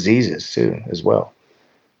diseases too, as well.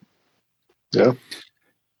 Yeah.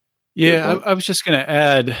 Yeah, I was just going to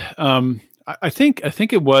add. I think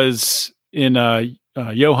it was in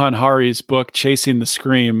Johan Hari's book, Chasing the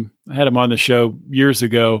Scream. I had him on the show years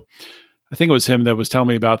ago. I think it was him that was telling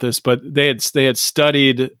me about this. But they had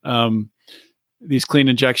studied these clean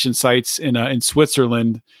injection sites in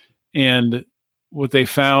Switzerland, and what they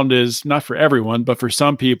found is, not for everyone, but for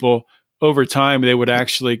some people, over time they would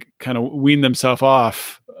actually kind of wean themselves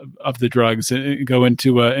off of the drugs and go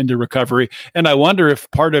into recovery. And I wonder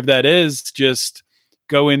if part of that is just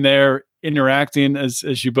going there, interacting,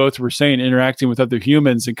 as you both were saying, interacting with other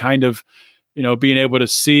humans and kind of, being able to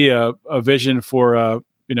see a vision for a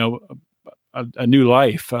new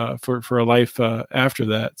life, for a life after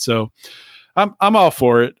that. So I'm all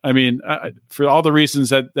for it. I mean, for all the reasons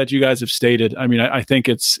that you guys have stated. I mean, I think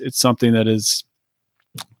it's something that is.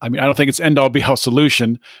 I mean, I don't think it's end all be all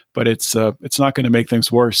solution, but it's not going to make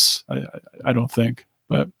things worse. I don't think.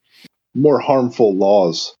 But more harmful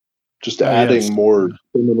laws, just adding more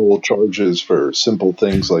criminal charges for simple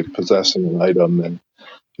things like possessing an item, and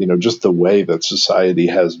just the way that society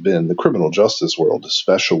has been, the criminal justice world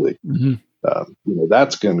especially. Mm-hmm.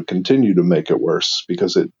 That's going to continue to make it worse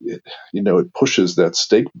because it pushes that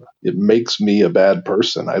stigma. It makes me a bad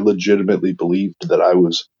person. I legitimately believed that I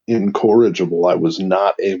was incorrigible. I was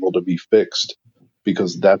not able to be fixed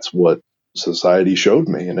because that's what society showed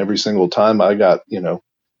me. And every single time I got,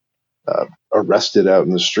 arrested out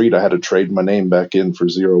in the street, I had to trade my name back in for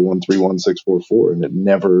 0131644, and it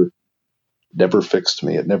never fixed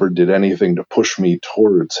me. It never did anything to push me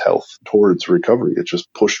towards health, towards recovery. It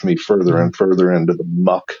just pushed me further and further into the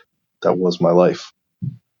muck that was my life.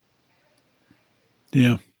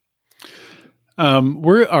 Yeah.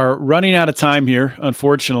 We are running out of time here,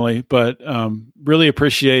 unfortunately, but really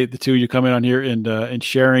appreciate the two of you coming on here and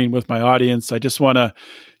sharing with my audience. I just want to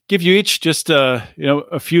give you each just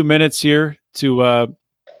a few minutes here to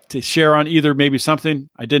share on either maybe something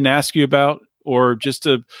I didn't ask you about, or just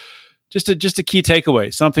a key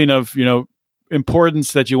takeaway, something of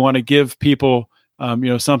importance that you want to give people,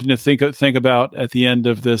 something to think about at the end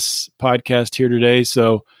of this podcast here today.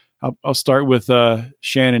 So I'll start with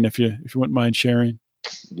Shannon, if you wouldn't mind sharing.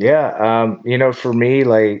 Yeah, for me,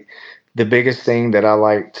 like, the biggest thing that I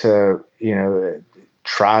like to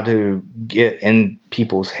try to get in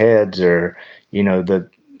people's heads, or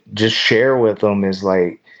just share with them, is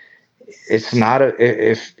like, it's not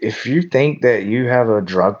if you think that you have a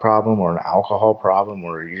drug problem or an alcohol problem,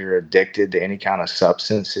 or you're addicted to any kind of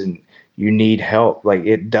substance and you need help, like,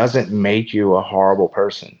 it doesn't make you a horrible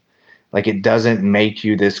person. Like, it doesn't make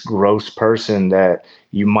you this gross person that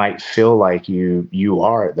you might feel like you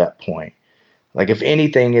are at that point. Like, if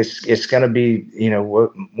anything, it's going to be,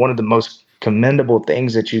 one of the most commendable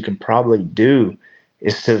things that you can probably do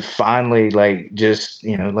is to finally, like, just,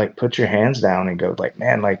 like, put your hands down and go, like,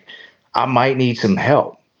 man, like, I might need some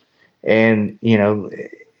help. And,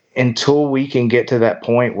 until we can get to that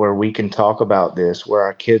point where we can talk about this, where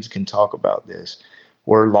our kids can talk about this,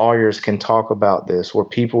 where lawyers can talk about this, where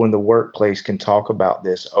people in the workplace can talk about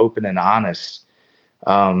this open and honest,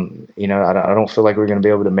 I don't feel like we're going to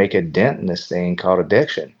be able to make a dent in this thing called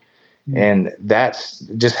addiction. Mm-hmm. And that's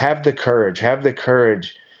just have the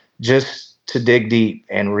courage just to dig deep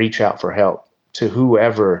and reach out for help to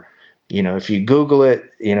whoever, if you Google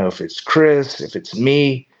it, if it's Chris, if it's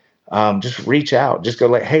me, just reach out, just go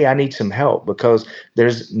like, hey, I need some help, because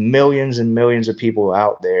there's millions and millions of people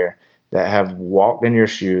out there that have walked in your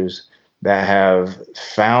shoes, that have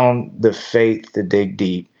found the faith to dig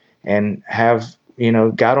deep, and have,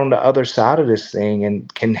 got on the other side of this thing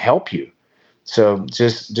and can help you. So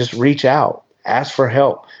just reach out, ask for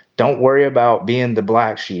help. Don't worry about being the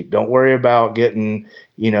black sheep. Don't worry about getting,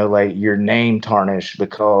 like your name tarnished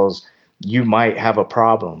because you might have a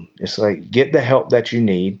problem. It's like, get the help that you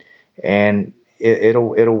need, and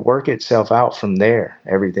it'll work itself out from there.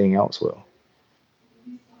 Everything else will.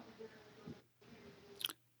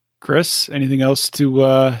 Chris, anything else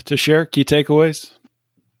to share? Key takeaways?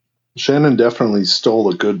 Shannon definitely stole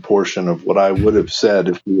a good portion of what I would have said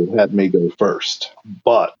if you had me go first.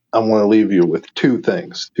 But I want to leave you with two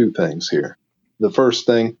things here. The first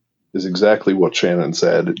thing is exactly what Shannon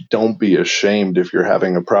said. Don't be ashamed if you're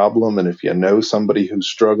having a problem. And if you know somebody who's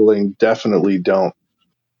struggling, definitely don't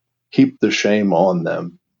keep the shame on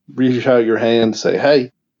them. Reach out your hand, say,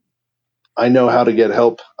 hey, I know how to get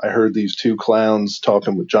help. I heard these two clowns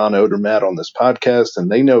talking with John Odermatt on this podcast, and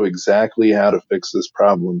they know exactly how to fix this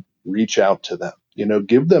problem. Reach out to them.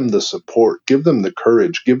 Give them the support, give them the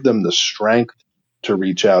courage, give them the strength to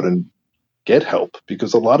reach out and get help,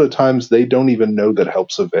 because a lot of times they don't even know that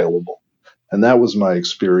help's available. And that was my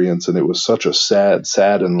experience, and it was such a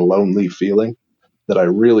sad and lonely feeling that I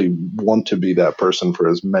really want to be that person for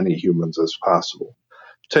as many humans as possible.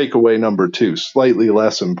 Takeaway number 2, slightly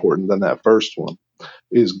less important than that first one,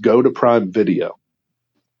 is go to Prime Video.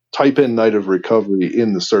 Type in Night of Recovery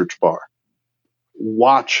in the search bar.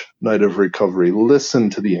 Watch Night of Recovery. Listen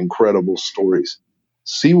to the incredible stories.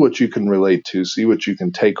 See what you can relate to. See what you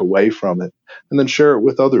can take away from it. And then share it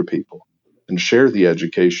with other people. And share the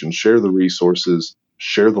education. Share the resources.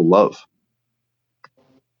 Share the love.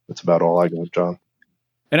 That's about all I got, John.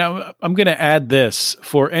 And I'm going to add this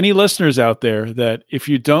for any listeners out there, that if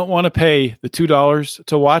you don't want to pay the $2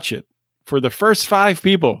 to watch it, for the first 5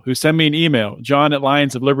 people who send me an email, John at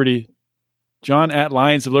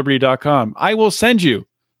lionsofliberty.com, I will send you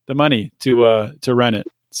the money to rent it.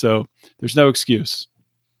 So there's no excuse.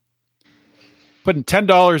 Putting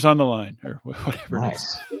 $10 on the line or whatever.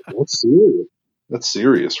 Nice. That's serious. That's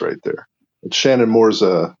serious right there. It's Shannon Moore's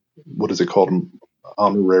what is it called?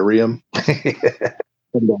 Honorarium.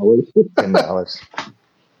 $10.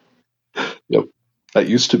 Yep. That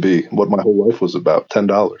used to be what my whole life was about,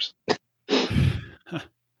 $10.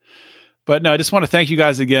 But no, I just want to thank you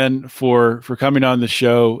guys again for coming on the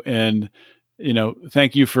show, and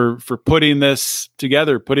thank you for putting this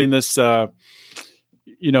together, putting this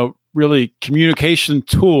really communication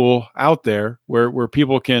tool out there where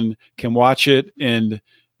people can watch it and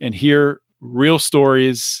hear real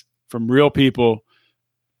stories from real people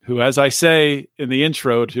who, as I say in the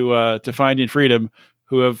intro to Finding Freedom,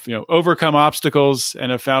 who have overcome obstacles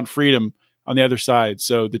and have found freedom on the other side.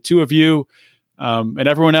 So the two of you and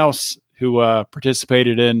everyone else who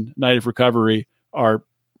participated in Night of Recovery are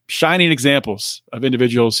shining examples of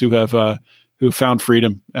individuals who have found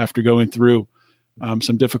freedom after going through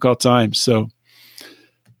some difficult times. So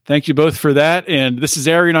thank you both for that. And this is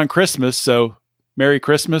airing on Christmas, so Merry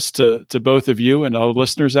Christmas to both of you and all the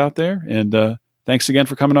listeners out there. And thanks again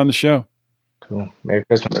for coming on the show. Cool. Merry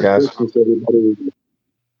Christmas, guys.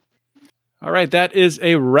 All right. That is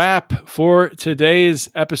a wrap for today's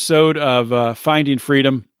episode of Finding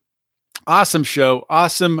Freedom. Awesome show.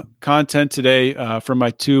 Awesome content today from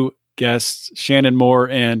my two guests, Shannon Moore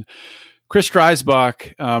and Chris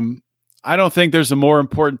Dreisbach. I don't think there's a more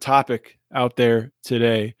important topic out there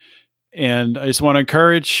today. And I just want to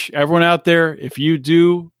encourage everyone out there, if you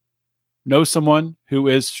do know someone who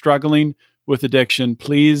is struggling with addiction,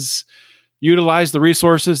 please utilize the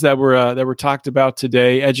resources that were talked about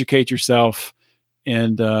today. Educate yourself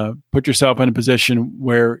and put yourself in a position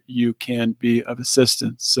where you can be of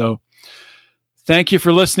assistance. So thank you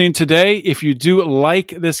for listening today. If you do like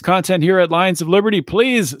this content here at Lions of Liberty,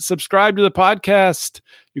 please subscribe to the podcast.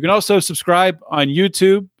 You can also subscribe on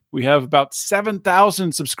YouTube. We have about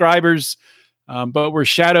 7,000 subscribers, but we're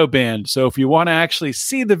shadow banned. So if you want to actually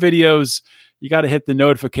see the videos, you got to hit the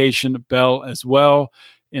notification bell as well.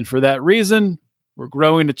 And for that reason, we're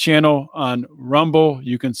growing the channel on Rumble.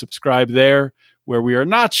 You can subscribe there where we are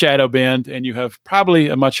not shadow banned, and you have probably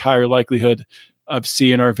a much higher likelihood of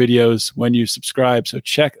seeing our videos when you subscribe. So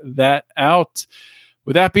check that out.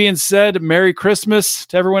 With that being said, Merry Christmas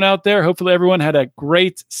to everyone out there. Hopefully everyone had a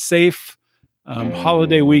great, safe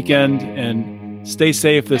holiday weekend, and stay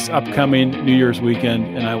safe this upcoming New Year's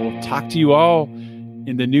weekend. And I will talk to you all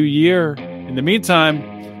in the new year. In the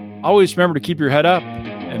meantime, always remember to keep your head up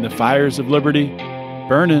and the fires of liberty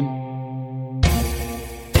burning.